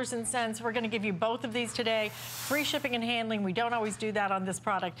dollars and cents. We're going to give you both of these today. Free shipping and handling. We don't always do that on this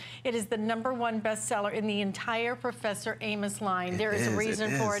product. It is the #1 bestseller in the entire Professor Amos line. There is a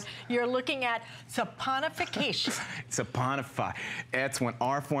reason for it. You're looking at saponification. Saponify. That's when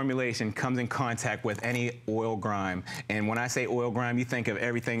our formulation comes in contact with any oil grime. And when I say oil grime, you think of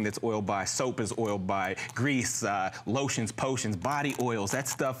everything that's oiled by. Soap is oiled by. Grease, lotions, potions, body oils. That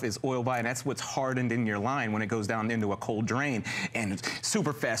stuff is oiled by, and that's what's hardened in your line when it goes down into a cold drain. And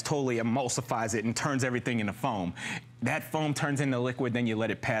Superfast totally emulsifies it and turns everything into foam. That foam turns into liquid, then you let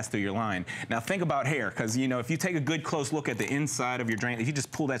it pass through your line. Now think about hair, because you know, if you take a good close look at the inside of your drain, if you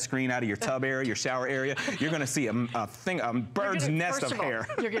just pull that screen out of your tub area, your shower area, you're gonna see a bird's nest of hair.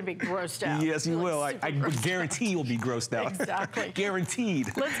 You're gonna be grossed out. Yes, you will. I guarantee you'll be grossed out. Exactly.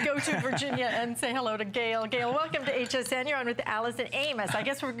 Guaranteed. Let's go to Virginia and say hello to Gail. Gail, welcome to HSN. You're on with Alice and Amos. I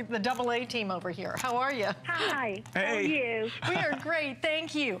guess we're the AA team over here. How are you? Hi. Hey. How are you? We are great,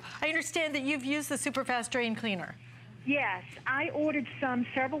 thank you. I understand that you've used the Superfast Drain Cleaner. Yes, I ordered some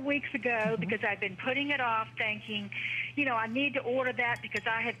several weeks ago because I've been putting it off thinking, you know, I need to order that because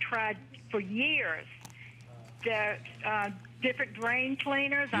I have tried for years the different drain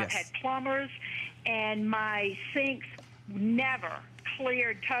cleaners. Yes. I've had plumbers, and my sinks never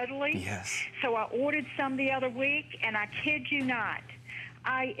cleared totally. Yes. So I ordered some the other week, and I kid you not,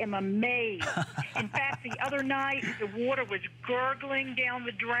 I am amazed. In fact, the other night, the water was gurgling down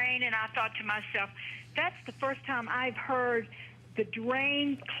the drain, and I thought to myself, that's the first time I've heard the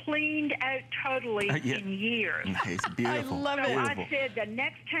drain cleaned out totally in years. Nice, beautiful. I love it. So I said, the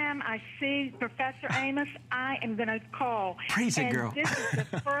next time I see Professor Amos, I am going to call. Praise it, girl. This is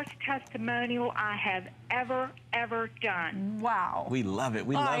the first testimonial I have ever done. Wow. We love it.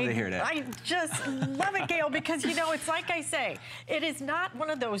 We love to hear that. I just love it, Gail, because, you know, it's like I say, it is not one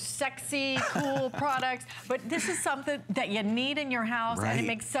of those sexy, cool products, but this is something that you need in your house, and it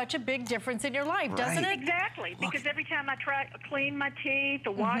makes such a big difference in your life, doesn't it? Exactly, because every time I try to clean my teeth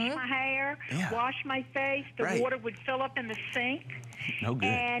or wash my hair, wash my face, the water would fill up in the sink. No good.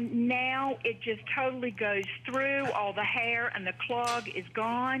 And now it just totally goes through. All the hair and the clog is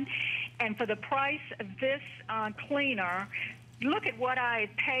gone. And for the price of this cleaner, look at what I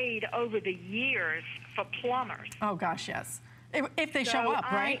have paid over the years for plumbers. Oh, gosh, yes. If they show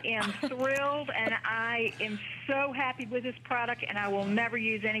up, right? I am thrilled, and I am so happy with this product, and I will never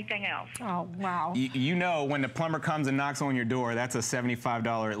use anything else. Oh, wow. You know, when the plumber comes and knocks on your door, that's a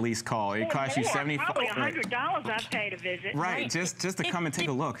 $75 at least call. It costs you $75. Probably $100 I've paid a visit. Right, just to come and take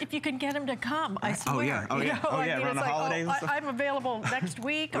a look. If you can get him to come, I swear. Oh, yeah, oh, yeah, around the holidays and stuff. I'm available next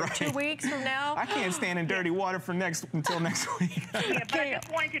week or 2 weeks from now. I can't stand in dirty water for until next week. Yeah, but I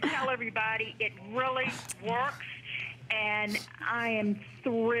just wanted to tell everybody it really works. And I am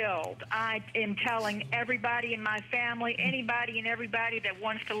thrilled. I am telling everybody in my family, anybody and everybody that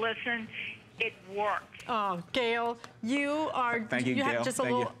wants to listen, it works. Oh, Gail, you are. Thank you, you Gail. have just a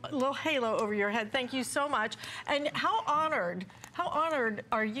little halo over your head. Thank you so much. And how honored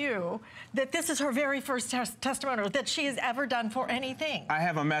are you that this is her very first testimonial that she has ever done for anything? I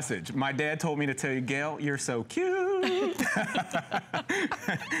have a message. My dad told me to tell you, Gail, you're so cute.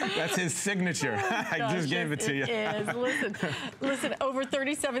 That's his signature. I just gave it to you. It is. Listen, over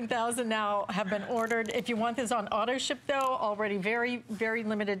 37,000 now have been ordered. If you want this on auto ship, though, already very, very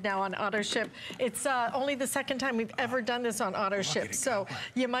limited now on auto ship. It's only the second time we've ever done this on auto ship, so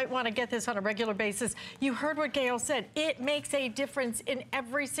you might want to get this on a regular basis. You heard what Gail said. It makes a difference in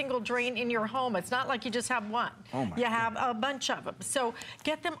every single drain in your home. It's not like you just have one. Oh my you have a bunch of them. So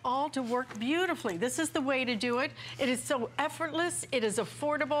get them all to work beautifully. This is the way to do it. It is so effortless, it is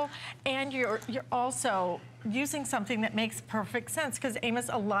affordable, and you're also using something that makes perfect sense, because Amos,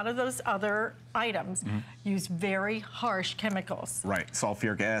 a lot of those other items use very harsh chemicals. Right,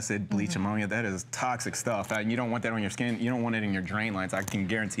 sulfuric acid, bleach, ammonia, that is toxic stuff. You don't want that on your skin. You don't want it in your drain lines. I can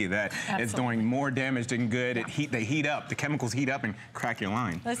guarantee you that. Absolutely. It's doing more damage than good. They heat up. The chemicals heat up and crack your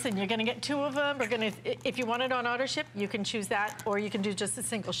line. Listen, you're gonna get 2 of them. We're gonna, if you want it on auto ship, you can choose that, or you can do just a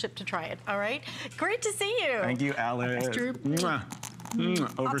single ship to try it, all right? Great to see you. Thank you, Alice.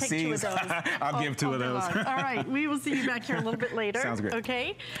 Overseas. I'll take 2 of those. I'll give 2 of those. All right, we will see you back here a little bit later. Sounds great.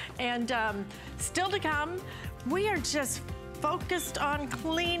 Okay, and still to come, we are just focused on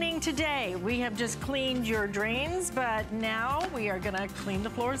cleaning today. We have just cleaned your drains, but now we are gonna clean the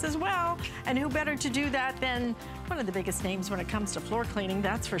floors as well. And who better to do that than one of the biggest names when it comes to floor cleaning,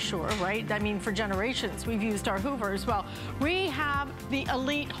 that's for sure, right? I mean, for generations, we've used our Hoovers. Well, we have the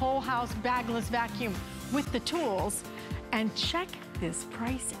Elite Whole House Bagless Vacuum with the tools. And check this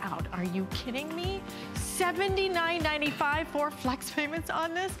price out. Are you kidding me? $79.95 for flex payments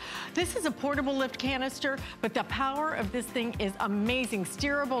on this. This is a portable lift canister, but the power of this thing is amazing.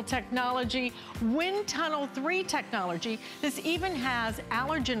 Steerable technology, wind tunnel 3 technology. This even has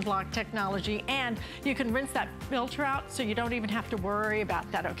allergen block technology, and you can rinse that filter out so you don't even have to worry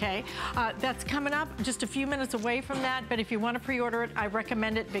about that, okay? That's coming up just a few minutes away from that, but if you want to pre-order it, I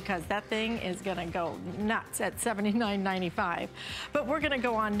recommend it, because that thing is gonna go nuts at $79.95. But we're gonna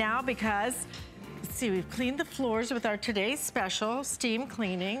go on now because, let's see, we've cleaned the floors with our today's special, steam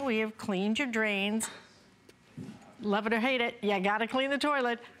cleaning. We have cleaned your drains. Love it or hate it, you gotta clean the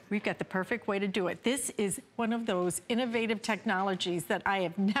toilet. We've got the perfect way to do it. This is one of those innovative technologies that I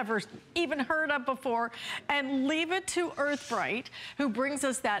have never even heard of before. And leave it to HRPRITE, who brings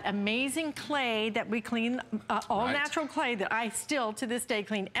us that amazing clay that we clean, all natural clay that I still, to this day,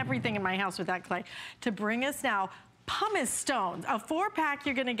 clean everything in my house with that clay, to bring us now pumice stones, a 4-pack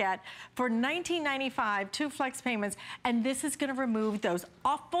you're gonna get for $19.95, 2 flex payments, and this is gonna remove those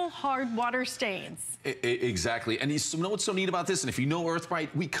awful hard water stains. Exactly, and you know what's so neat about this? And if you know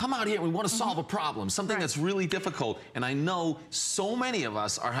HRPRITE, we come out here and we want to solve a problem, something that's really difficult, and I know so many of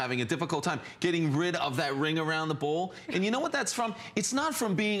us are having a difficult time getting rid of that ring around the bowl. And you know what that's from? It's not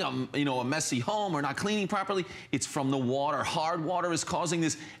from being a messy home or not cleaning properly. It's from the water. Hard water is causing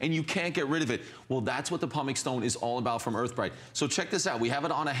this, and you can't get rid of it. Well, that's what the pumice stone is all about from HRPRITE. So check this out. We have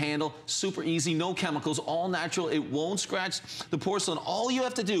it on a handle, super easy, no chemicals, all natural. It won't scratch the porcelain. All you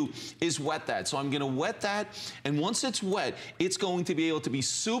have to do is wet that. So I'm gonna wet that, and once it's wet, it's going to be able to be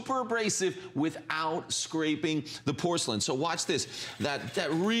super abrasive without scraping the porcelain. So watch this, that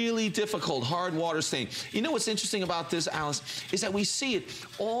really difficult hard water stain. You know what's interesting about this, Alice, is that we see it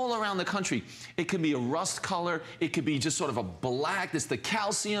all around the country. It could be a rust color, it could be just sort of a black, it's the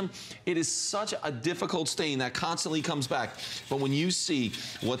calcium. It is such a difficult stain that constantly comes back. But when you see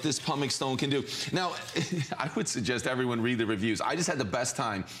what this pumice stone can do. Now, I would suggest everyone read the reviews. I just had the best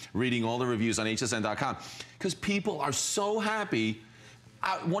time reading all the reviews on hsn.com because people are so happy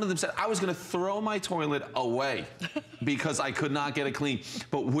one of them said, I was going to throw my toilet away because I could not get it clean.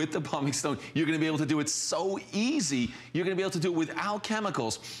 But with the pumice stone, you're going to be able to do it so easy. You're going to be able to do it without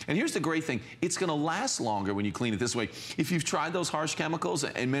chemicals. And here's the great thing. It's going to last longer when you clean it this way. If you've tried those harsh chemicals,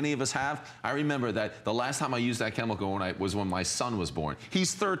 and many of us have, I remember that the last time I used that chemical was when my son was born.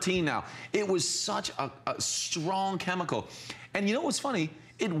 He's 13 now. It was such a strong chemical. And you know what's funny?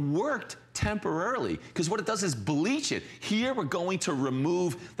 It worked temporarily, because what it does is bleach it. Here we're going to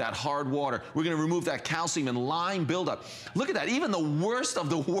remove that hard water. We're going to remove that calcium and lime buildup. Look at that, even the worst of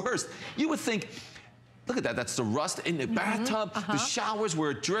the worst. You would think, look at that, that's the rust in the bathtub, the showers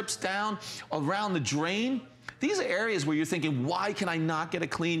where it drips down around the drain. These are areas where you're thinking, why can I not get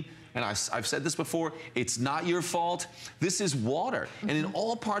it clean? And I've said this before, it's not your fault. This is water. And in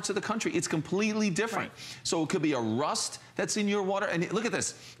all parts of the country, it's completely different. Right. So it could be a rust that's in your water. And look at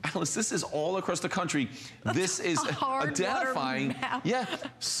this. Alice, this is all across the country. This is identifying. Yeah,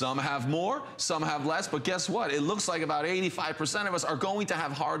 some have more, some have less. But guess what? It looks like about 85% of us are going to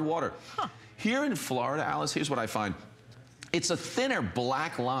have hard water. Here in Florida, Alice, here's what I find. It's a thinner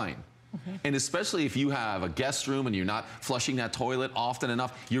black line. And especially if you have a guest room and you're not flushing that toilet often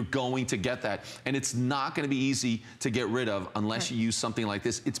enough, you're going to get that. And it's not going to be easy to get rid of unless you use something like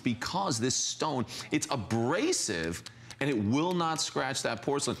this. It's because this stone, it's abrasive, and it will not scratch that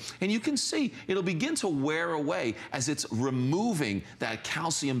porcelain. And you can see it'll begin to wear away as it's removing that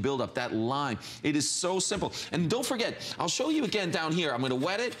calcium buildup, that lime. It is so simple. And don't forget, I'll show you again down here. I'm gonna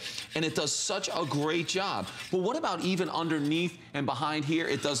wet it, and it does such a great job. But what about even underneath and behind here?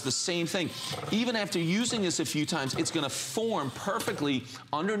 It does the same thing. Even after using this a few times, it's gonna form perfectly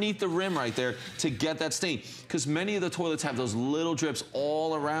underneath the rim right there to get that stain. Because many of the toilets have those little drips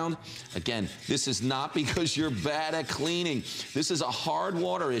all around. Again, this is not because you're bad at cleaning. This is a hard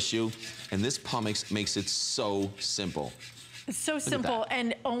water issue, and this pumice makes it so simple. It's so simple,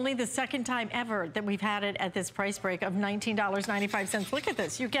 and only the second time ever that we've had it at this price break of $19.95. Look at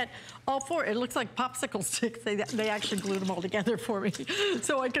this. You get all four. It looks like popsicle sticks. They actually glued them all together for me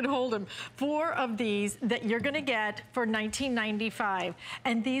so I can hold them. 4 of these that you're going to get for $19.95,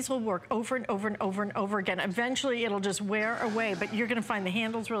 and these will work over and over and over and over again. Eventually, it'll just wear away, but you're going to find the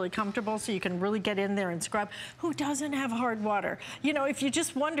handles really comfortable so you can really get in there and scrub. Who doesn't have hard water? You know, if you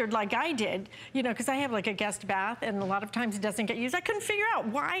just wondered like I did, you know, because I have like a guest bath, and a lot of times it doesn't get used. I couldn't figure out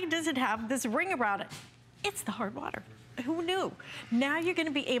why does it have this ring around it. It's the hard water. Who knew? Now you're going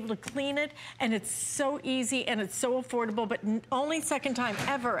to be able to clean it, and it's so easy and it's so affordable, but only second time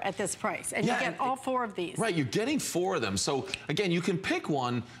ever at this price. And you get all 4 of these. Right, you're getting 4 of them. So again, you can pick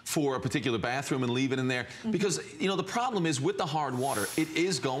one for a particular bathroom and leave it in there because, you know, the problem is with the hard water, it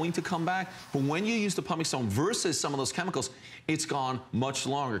is going to come back. But when you use the pumice stone versus some of those chemicals, it's gone much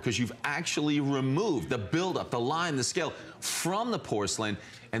longer because you've actually removed the buildup, the lime, the scale from the porcelain,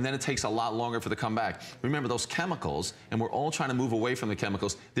 and then it takes a lot longer for it to come back. Remember, those chemicals, and we're all trying to move away from the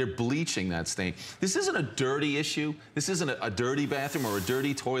chemicals, they're bleaching that stain. This isn't a dirty issue. This isn't a dirty bathroom or a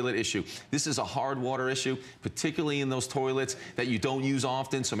dirty toilet issue. This is a hard water issue, particularly in those toilets that you don't use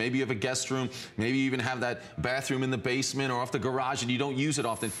often. So maybe you have a guest room, maybe you even have that bathroom in the basement or off the garage and you don't use it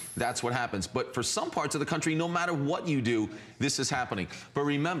often. That's what happens. But for some parts of the country, no matter what you do, this is happening. But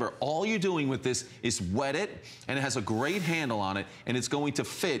remember, all you're doing with this is wet it, and it has a great handle on it, and it's going to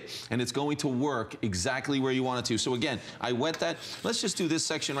fit, and it's going to work exactly where you want it to. So again, I wet that. Let's just do this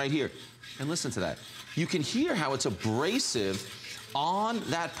section right here, and listen to that. You can hear how it's abrasive on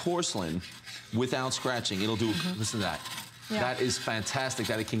that porcelain without scratching. It'll do, listen to that. Yeah. That is fantastic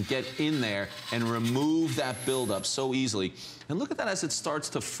that it can get in there and remove that buildup so easily. And look at that as it starts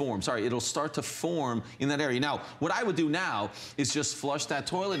to form. Sorry, it'll start to form in that area. Now, what I would do now is just flush that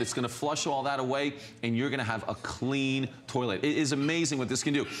toilet. It's going to flush all that away, and you're going to have a clean toilet. It is amazing what this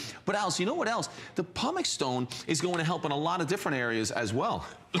can do. But Alice, you know what else? The pumice stone is going to help in a lot of different areas as well.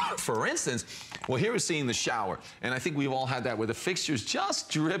 For instance, well, here we're seeing the shower, and I think we've all had that where the fixtures just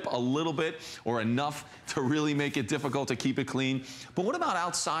drip a little bit or enough to really make it difficult to keep it clean. But what about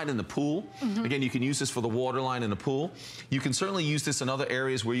outside in the pool? Again, you can use this for the water line in the pool. You can certainly use this in other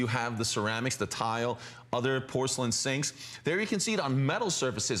areas where you have the ceramics, the tile, other porcelain sinks. There you can see it on metal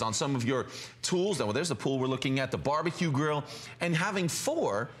surfaces on some of your tools. Now, well, there's the pool we're looking at, the barbecue grill. And having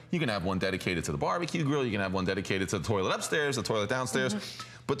 4, you can have one dedicated to the barbecue grill, you can have one dedicated to the toilet upstairs, the toilet downstairs,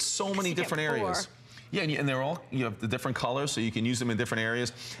 but so many different areas. Yeah, and they're all, you have the different colors, so you can use them in different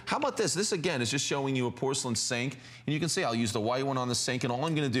areas. How about this? This, again, is just showing you a porcelain sink. And you can see I'll use the white one on the sink, and all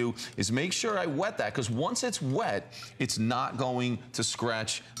I'm going to do is make sure I wet that, because once it's wet, it's not going to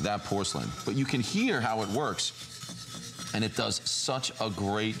scratch that porcelain. But you can hear how it works, and it does such a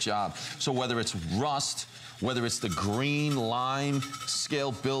great job. So whether it's rust, whether it's the green lime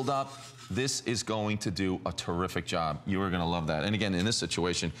scale buildup, this is going to do a terrific job. You are going to love that. And again, in this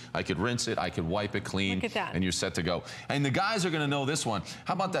situation, I could rinse it, I could wipe it clean, Look at that. and you're set to go. And the guys are going to know this one.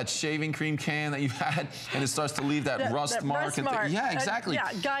 How about that shaving cream can that you had, and it starts to leave that rust mark? Yeah, exactly.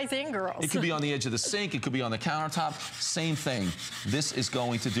 Yeah, guys and girls. It could be on the edge of the sink, it could be on the countertop, same thing. This is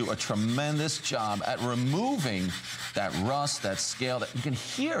going to do a tremendous job at removing that rust, that scale. That you can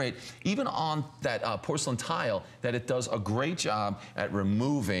hear it even on that porcelain tile, that it does a great job at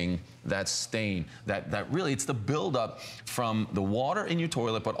removing that stain. That really, it's the buildup from the water in your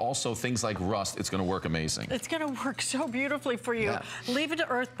toilet, but also things like rust. It's going to work amazing. It's going to work so beautifully for you. Yeah. Leave it to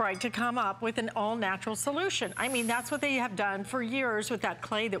Earth-Brite to come up with an all-natural solution. I mean, that's what they have done for years with that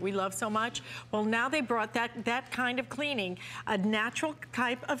clay that we love so much. Well, now they brought that kind of cleaning, a natural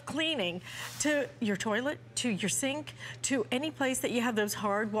type of cleaning, to your toilet, to your sink, to any place that you have those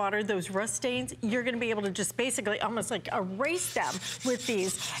hard water, those rust stains. You're going to be able to just basically almost like erase them with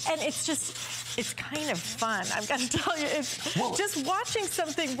these. And it's just, it's kind of fun. I've got to tell you, it's just watching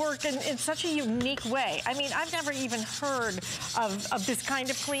something work in such a unique way. I mean, I've never even heard of this kind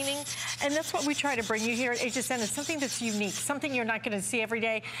of cleaning. And that's what we try to bring you here at HSN. It's something that's unique, something you're not going to see every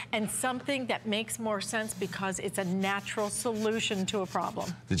day, and something that makes more sense because it's a natural solution to a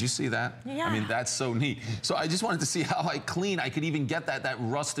problem. Did you see that? Yeah. I mean, that's so neat. So I just wanted to see how I clean. I could even get that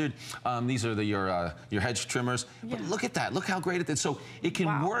rusted. These are your hedge trimmers. Yeah. But look at that. Look how great it is. So it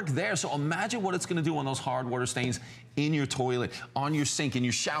can work there. So imagine what it's going to do on those hard water stains in your toilet, on your sink, in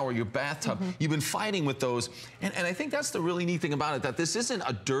your shower, your bathtub. You've been fighting with those. And I think that's the really neat thing about it, that this isn't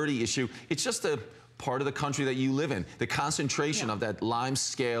a dirty issue. It's just a part of the country that you live in. The concentration of that lime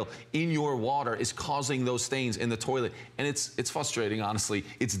scale in your water is causing those stains in the toilet. And it's frustrating, honestly.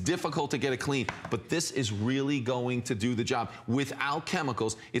 It's difficult to get it clean, but this is really going to do the job. Without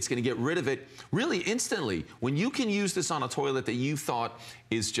chemicals, it's going to get rid of it really instantly. When you can use this on a toilet that you thought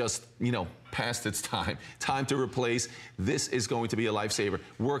is just, you know, past its time to replace, this is going to be a lifesaver.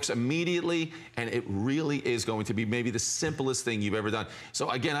 Works immediately, and it really is going to be maybe the simplest thing you've ever done. So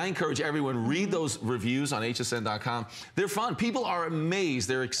again, I encourage everyone, read those reviews on hsn.com. They're fun. People are amazed.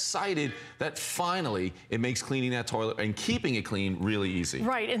 They're excited that finally it makes cleaning that toilet and keeping it clean really easy.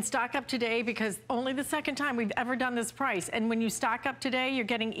 Right, and stock up today because only the second time we've ever done this price. And when you stock up today, you're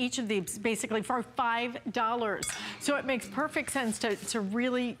getting each of these basically for $5. So it makes perfect sense to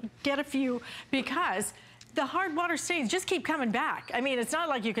really get a few, because the hard water stains just keep coming back. I mean, it's not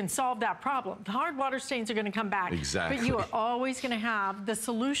like you can solve that problem. The hard water stains are going to come back. Exactly. But you are always going to have the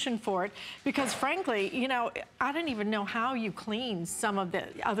solution for it, because frankly, you know, I don't even know how you clean some of the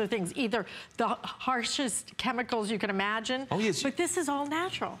other things, either the harshest chemicals you can imagine. Oh, yes. But this is all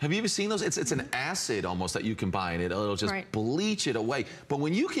natural. Have you ever seen those? It's an acid almost that you can buy, and it'll just bleach it away. But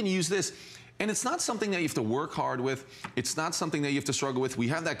when you can use this, and it's not something that you have to work hard with. It's not something that you have to struggle with. We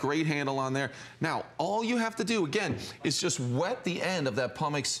have that great handle on there. Now, all you have to do, again, is just wet the end of that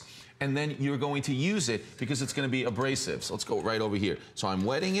pumice, and then you're going to use it because it's going to be abrasive. So let's go right over here. So I'm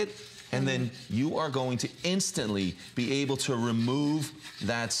wetting it, and then you are going to instantly be able to remove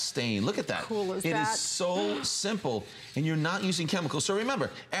that stain. Look at that. Cool is that? It is so simple, and you're not using chemicals. So remember,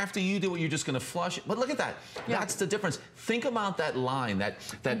 after you do it, you're just going to flush it. But look at that. Yeah. That's the difference. Think about that line, that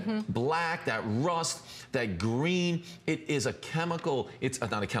black, that rust, that green. It is a chemical. It's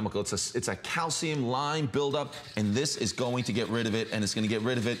not a chemical. It's a calcium lime buildup, and this is going to get rid of it, and it's going to get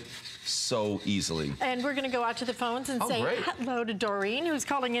rid of it so easily. And we're going to go out to the phones and say hello to Doreen, who's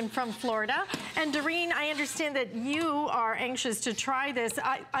calling in from Florida. And Doreen, I understand that you are anxious to try this.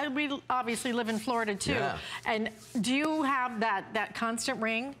 We obviously live in Florida too. Yeah. And do you have that constant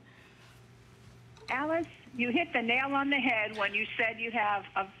ring? Alice, you hit the nail on the head when you said you have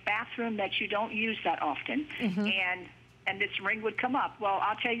a bathroom that you don't use that often. And this ring would come up. Well,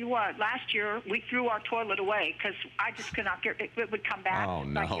 I'll tell you what, last year we threw our toilet away because I just could not get it. It would come back,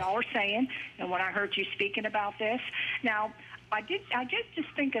 like y'all were saying. And when I heard you speaking about this, now I did just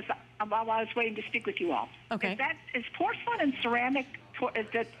think while I was waiting to speak with you all. Okay. Is porcelain and ceramic, is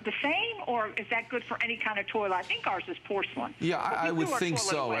that the same, or is that good for any kind of toilet? I think ours is porcelain. Yeah, I would think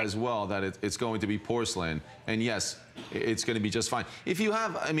so as well, that it's going to be porcelain. And yes, it's going to be just fine. If you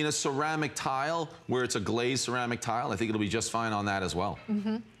have, I mean, a ceramic tile where it's a glazed ceramic tile, I think it'll be just fine on that as well.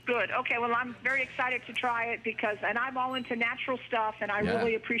 Good. Okay, well, I'm very excited to try it and I'm all into natural stuff, and I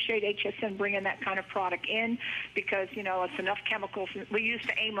really appreciate HSN bringing that kind of product in because, you know, it's enough chemicals. We use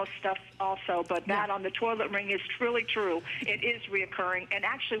the Amos stuff also, but that on the toilet ring is really true. It is reoccurring, and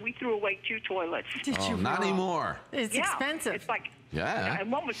actually we threw away 2 toilets. Did you? Not anymore. It's expensive. It's like Yeah.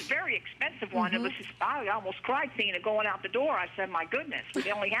 And one was a very expensive one. It was just, I almost cried seeing it going out the door. I said, my goodness,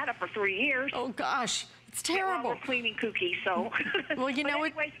 we only had it for 3 years. Oh, gosh. It's terrible. We're cleaning cookies, so. Well, you know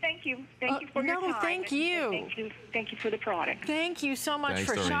what? Anyways, thank you. Thank you for your time. No, thank you. Thank you for the product. Thank you so much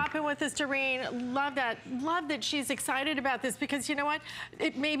for shopping with us, Doreen. Love that. Love that she's excited about this because you know what?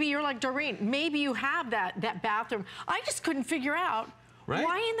 Maybe you're like Doreen. Maybe you have that bathroom. I just couldn't figure out. Right?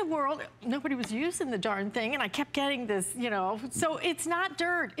 Why in the world nobody was using the darn thing, and I kept getting this, you know. So it's not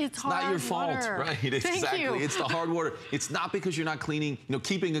dirt; it's hard water. Not your fault, right? Exactly. It's the hard water. It's not because you're not cleaning, you know,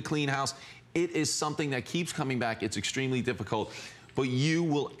 keeping a clean house. It is something that keeps coming back. It's extremely difficult, but you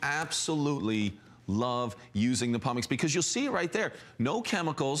will absolutely love using the pumice because you'll see it right there. No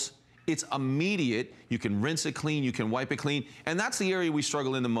chemicals. It's immediate. You can rinse it clean. You can wipe it clean. And that's the area we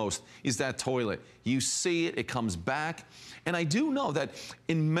struggle in the most is that toilet. You see it. It comes back. And I do know that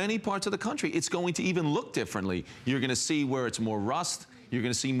in many parts of the country, it's going to even look differently. You're going to see where it's more rust. You're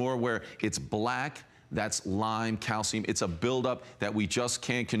going to see more where it's black. That's lime, calcium. It's a buildup that we just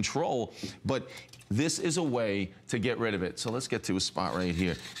can't control. But this is a way to get rid of it. So let's get to a spot right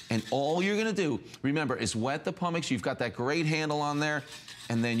here. And all you're going to do, remember, is wet the pumice. You've got that great handle on there.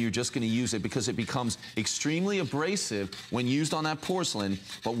 And then you're just going to use it because it becomes extremely abrasive when used on that porcelain.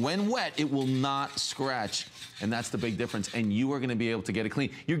 But when wet, it will not scratch. And that's the big difference. And you are going to be able to get it clean.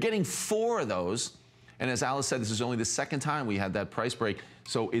 You're getting 4 of those. And as Alice said, this is only the second time we had that price break.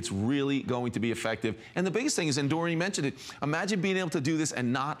 So it's really going to be effective. And the biggest thing is, and Doreen mentioned it, imagine being able to do this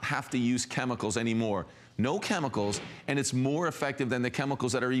and not have to use chemicals anymore. No chemicals, and it's more effective than the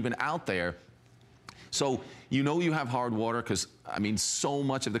chemicals that are even out there. So you know you have hard water because, I mean, so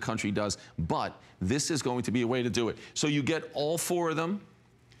much of the country does, but this is going to be a way to do it. So you get all 4 of them,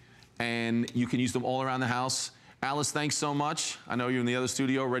 and you can use them all around the house. Alice, thanks so much. I know you're in the other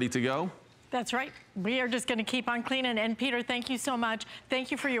studio ready to go. That's right. We are just going to keep on cleaning. And Peter, thank you so much.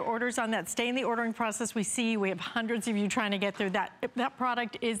 Thank you for your orders on that. Stay in the ordering process. We see we have hundreds of you trying to get through that. That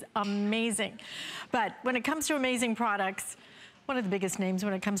product is amazing. But when it comes to amazing products, one of the biggest names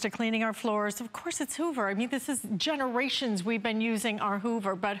when it comes to cleaning our floors, of course, it's Hoover. I mean, this is generations we've been using our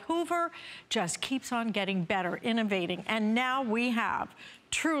Hoover, but Hoover just keeps on getting better, innovating. And now we have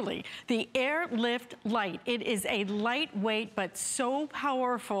truly the Airlift Light. It is a lightweight but so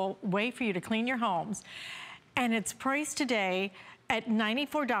powerful way for you to clean your homes. And it's priced today at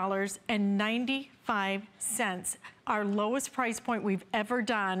 $94.95. Our lowest price point we've ever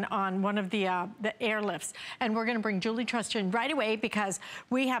done on one of the airlifts. And we're gonna bring Julie Trust in right away because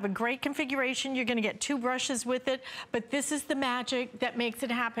we have a great configuration. You're gonna get 2 brushes with it, but this is the magic that makes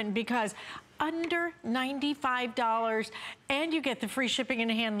it happen because under $95 and you get the free shipping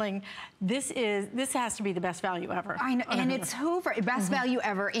and handling. This has to be the best value ever. I know, and it's Hoover, best value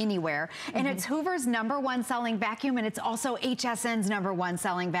ever anywhere. And it's Hoover's #1 selling vacuum, and it's also HSN's #1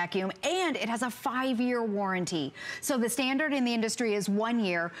 selling vacuum, and it has a 5-year warranty. So the standard in the industry is 1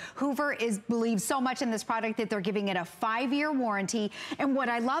 year. Hoover believes so much in this product that they're giving it a 5-year warranty. And what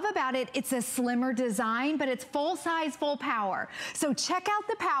I love about it, it's a slimmer design, but it's full size, full power. So check out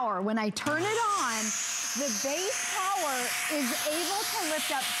the power. When I turn it on, the base power is able to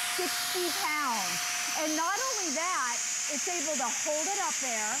lift up 60 pounds. And not only that, it's able to hold it up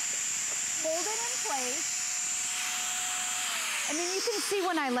there, hold it in place. And then you can see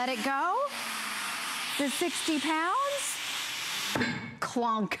when I let it go, the 60 pounds,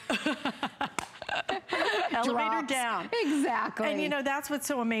 clunk. Elevator down. Exactly. And you know, that's what's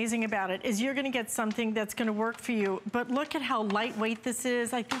so amazing about it, is you're gonna get something that's gonna work for you. But look at how lightweight this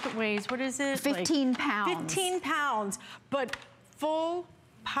is. I think it weighs, what is it? 15 pounds. 15 pounds, but full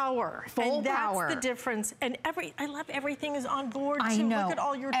power. Full power. That's the difference. And I love everything is on board too. I know. Look at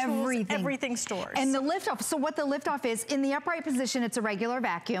all your tools, everything stores. And the lift off, so what the lift off is, in the upright position, it's a regular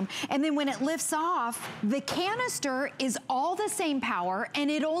vacuum. And then when it lifts off, the canister is all the same power and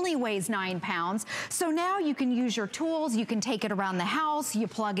it only weighs 9 pounds. So now you can use your tools, you can take it around the house, you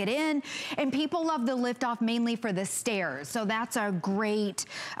plug it in. And people love the lift off mainly for the stairs. So that's a great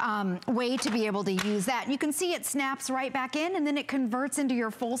way to be able to use that. You can see it snaps right back in and then it converts into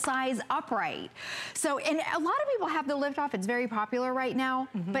your full-size upright. So, and a lot of people have the lift off. It's very popular right now,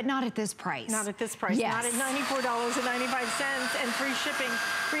 but not at this price. Not at this price. Yes. Not at $94.95 and free shipping.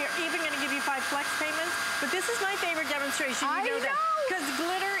 We are even going to give you 5 flex payments. But this is my favorite demonstration. You know that. Because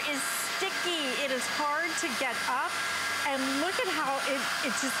glitter is sticky. It is hard to get up. And look at how it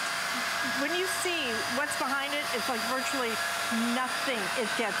just, when you see what's behind it, it's like virtually nothing. It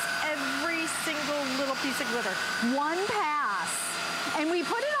gets every single little piece of glitter. One pass. And we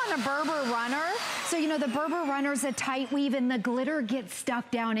put it on a Berber runner. So, you know, the Berber runner's a tight weave and the glitter gets stuck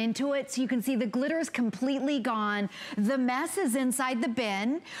down into it. So you can see the glitter is completely gone. The mess is inside the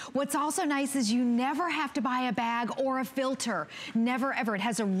bin. What's also nice is you never have to buy a bag or a filter. Never ever. It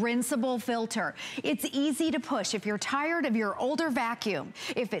has a rinseable filter. It's easy to push. If you're tired of your older vacuum,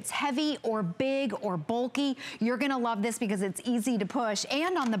 if it's heavy or big or bulky, you're gonna love this because it's easy to push.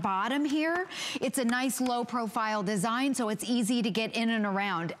 And on the bottom here, it's a nice low profile design, so it's easy to get in and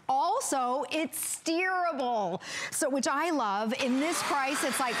around. Also, it's steerable, so which I love. In this price,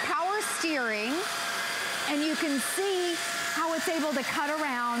 it's like power steering, and you can see how it's able to cut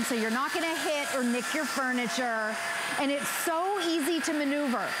around so you're not gonna hit or nick your furniture. And it's so easy to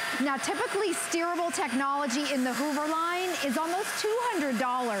maneuver. Now, typically steerable technology in the Hoover line is almost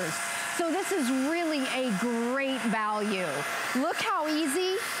 $200. So this is really a great value. Look how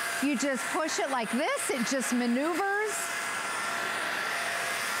easy. You just push it like this, it just maneuvers.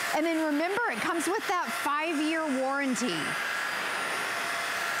 And then remember, it comes with that 5-year warranty.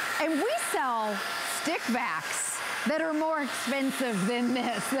 And we sell stick vacs that are more expensive than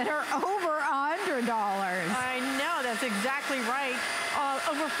this, that are over $100. I know, that's exactly right.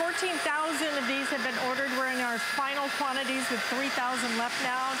 Over 14,000 of these have been ordered. We're in our final quantities with 3,000 left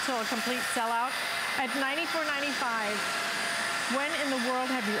now till a complete sellout at $94.95. When in the world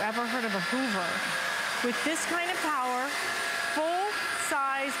have you ever heard of a Hoover with this kind of power, full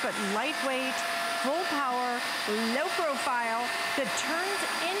size but lightweight, full power, low profile, that turns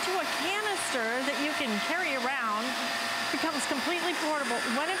into a canister that you can carry around, becomes completely portable?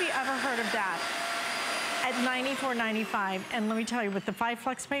 When have you ever heard of that? At $94.95. And let me tell you, with the 5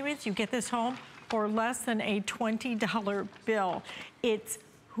 flex payments, you get this home for less than a $20 bill. It's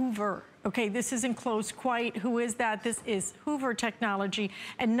Hoover. Okay, this isn't close quite. Who is that? This is Hoover technology,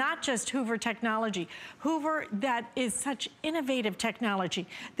 and not just Hoover technology. Hoover that is such innovative technology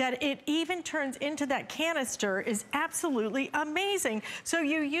that it even turns into that canister is absolutely amazing. So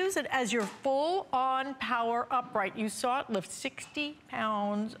you use it as your full-on power upright. You saw it lift 60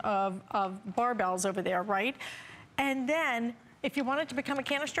 pounds of barbells over there, right? And then if you want it to become a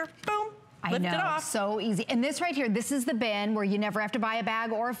canister, boom, lift it off. So easy. And this right here, this is the bin where you never have to buy a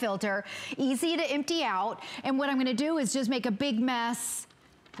bag or a filter. Easy to empty out. And what I'm gonna do is just make a big mess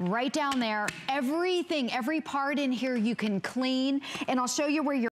right down there. Everything, every part in here you can clean. And I'll show you where your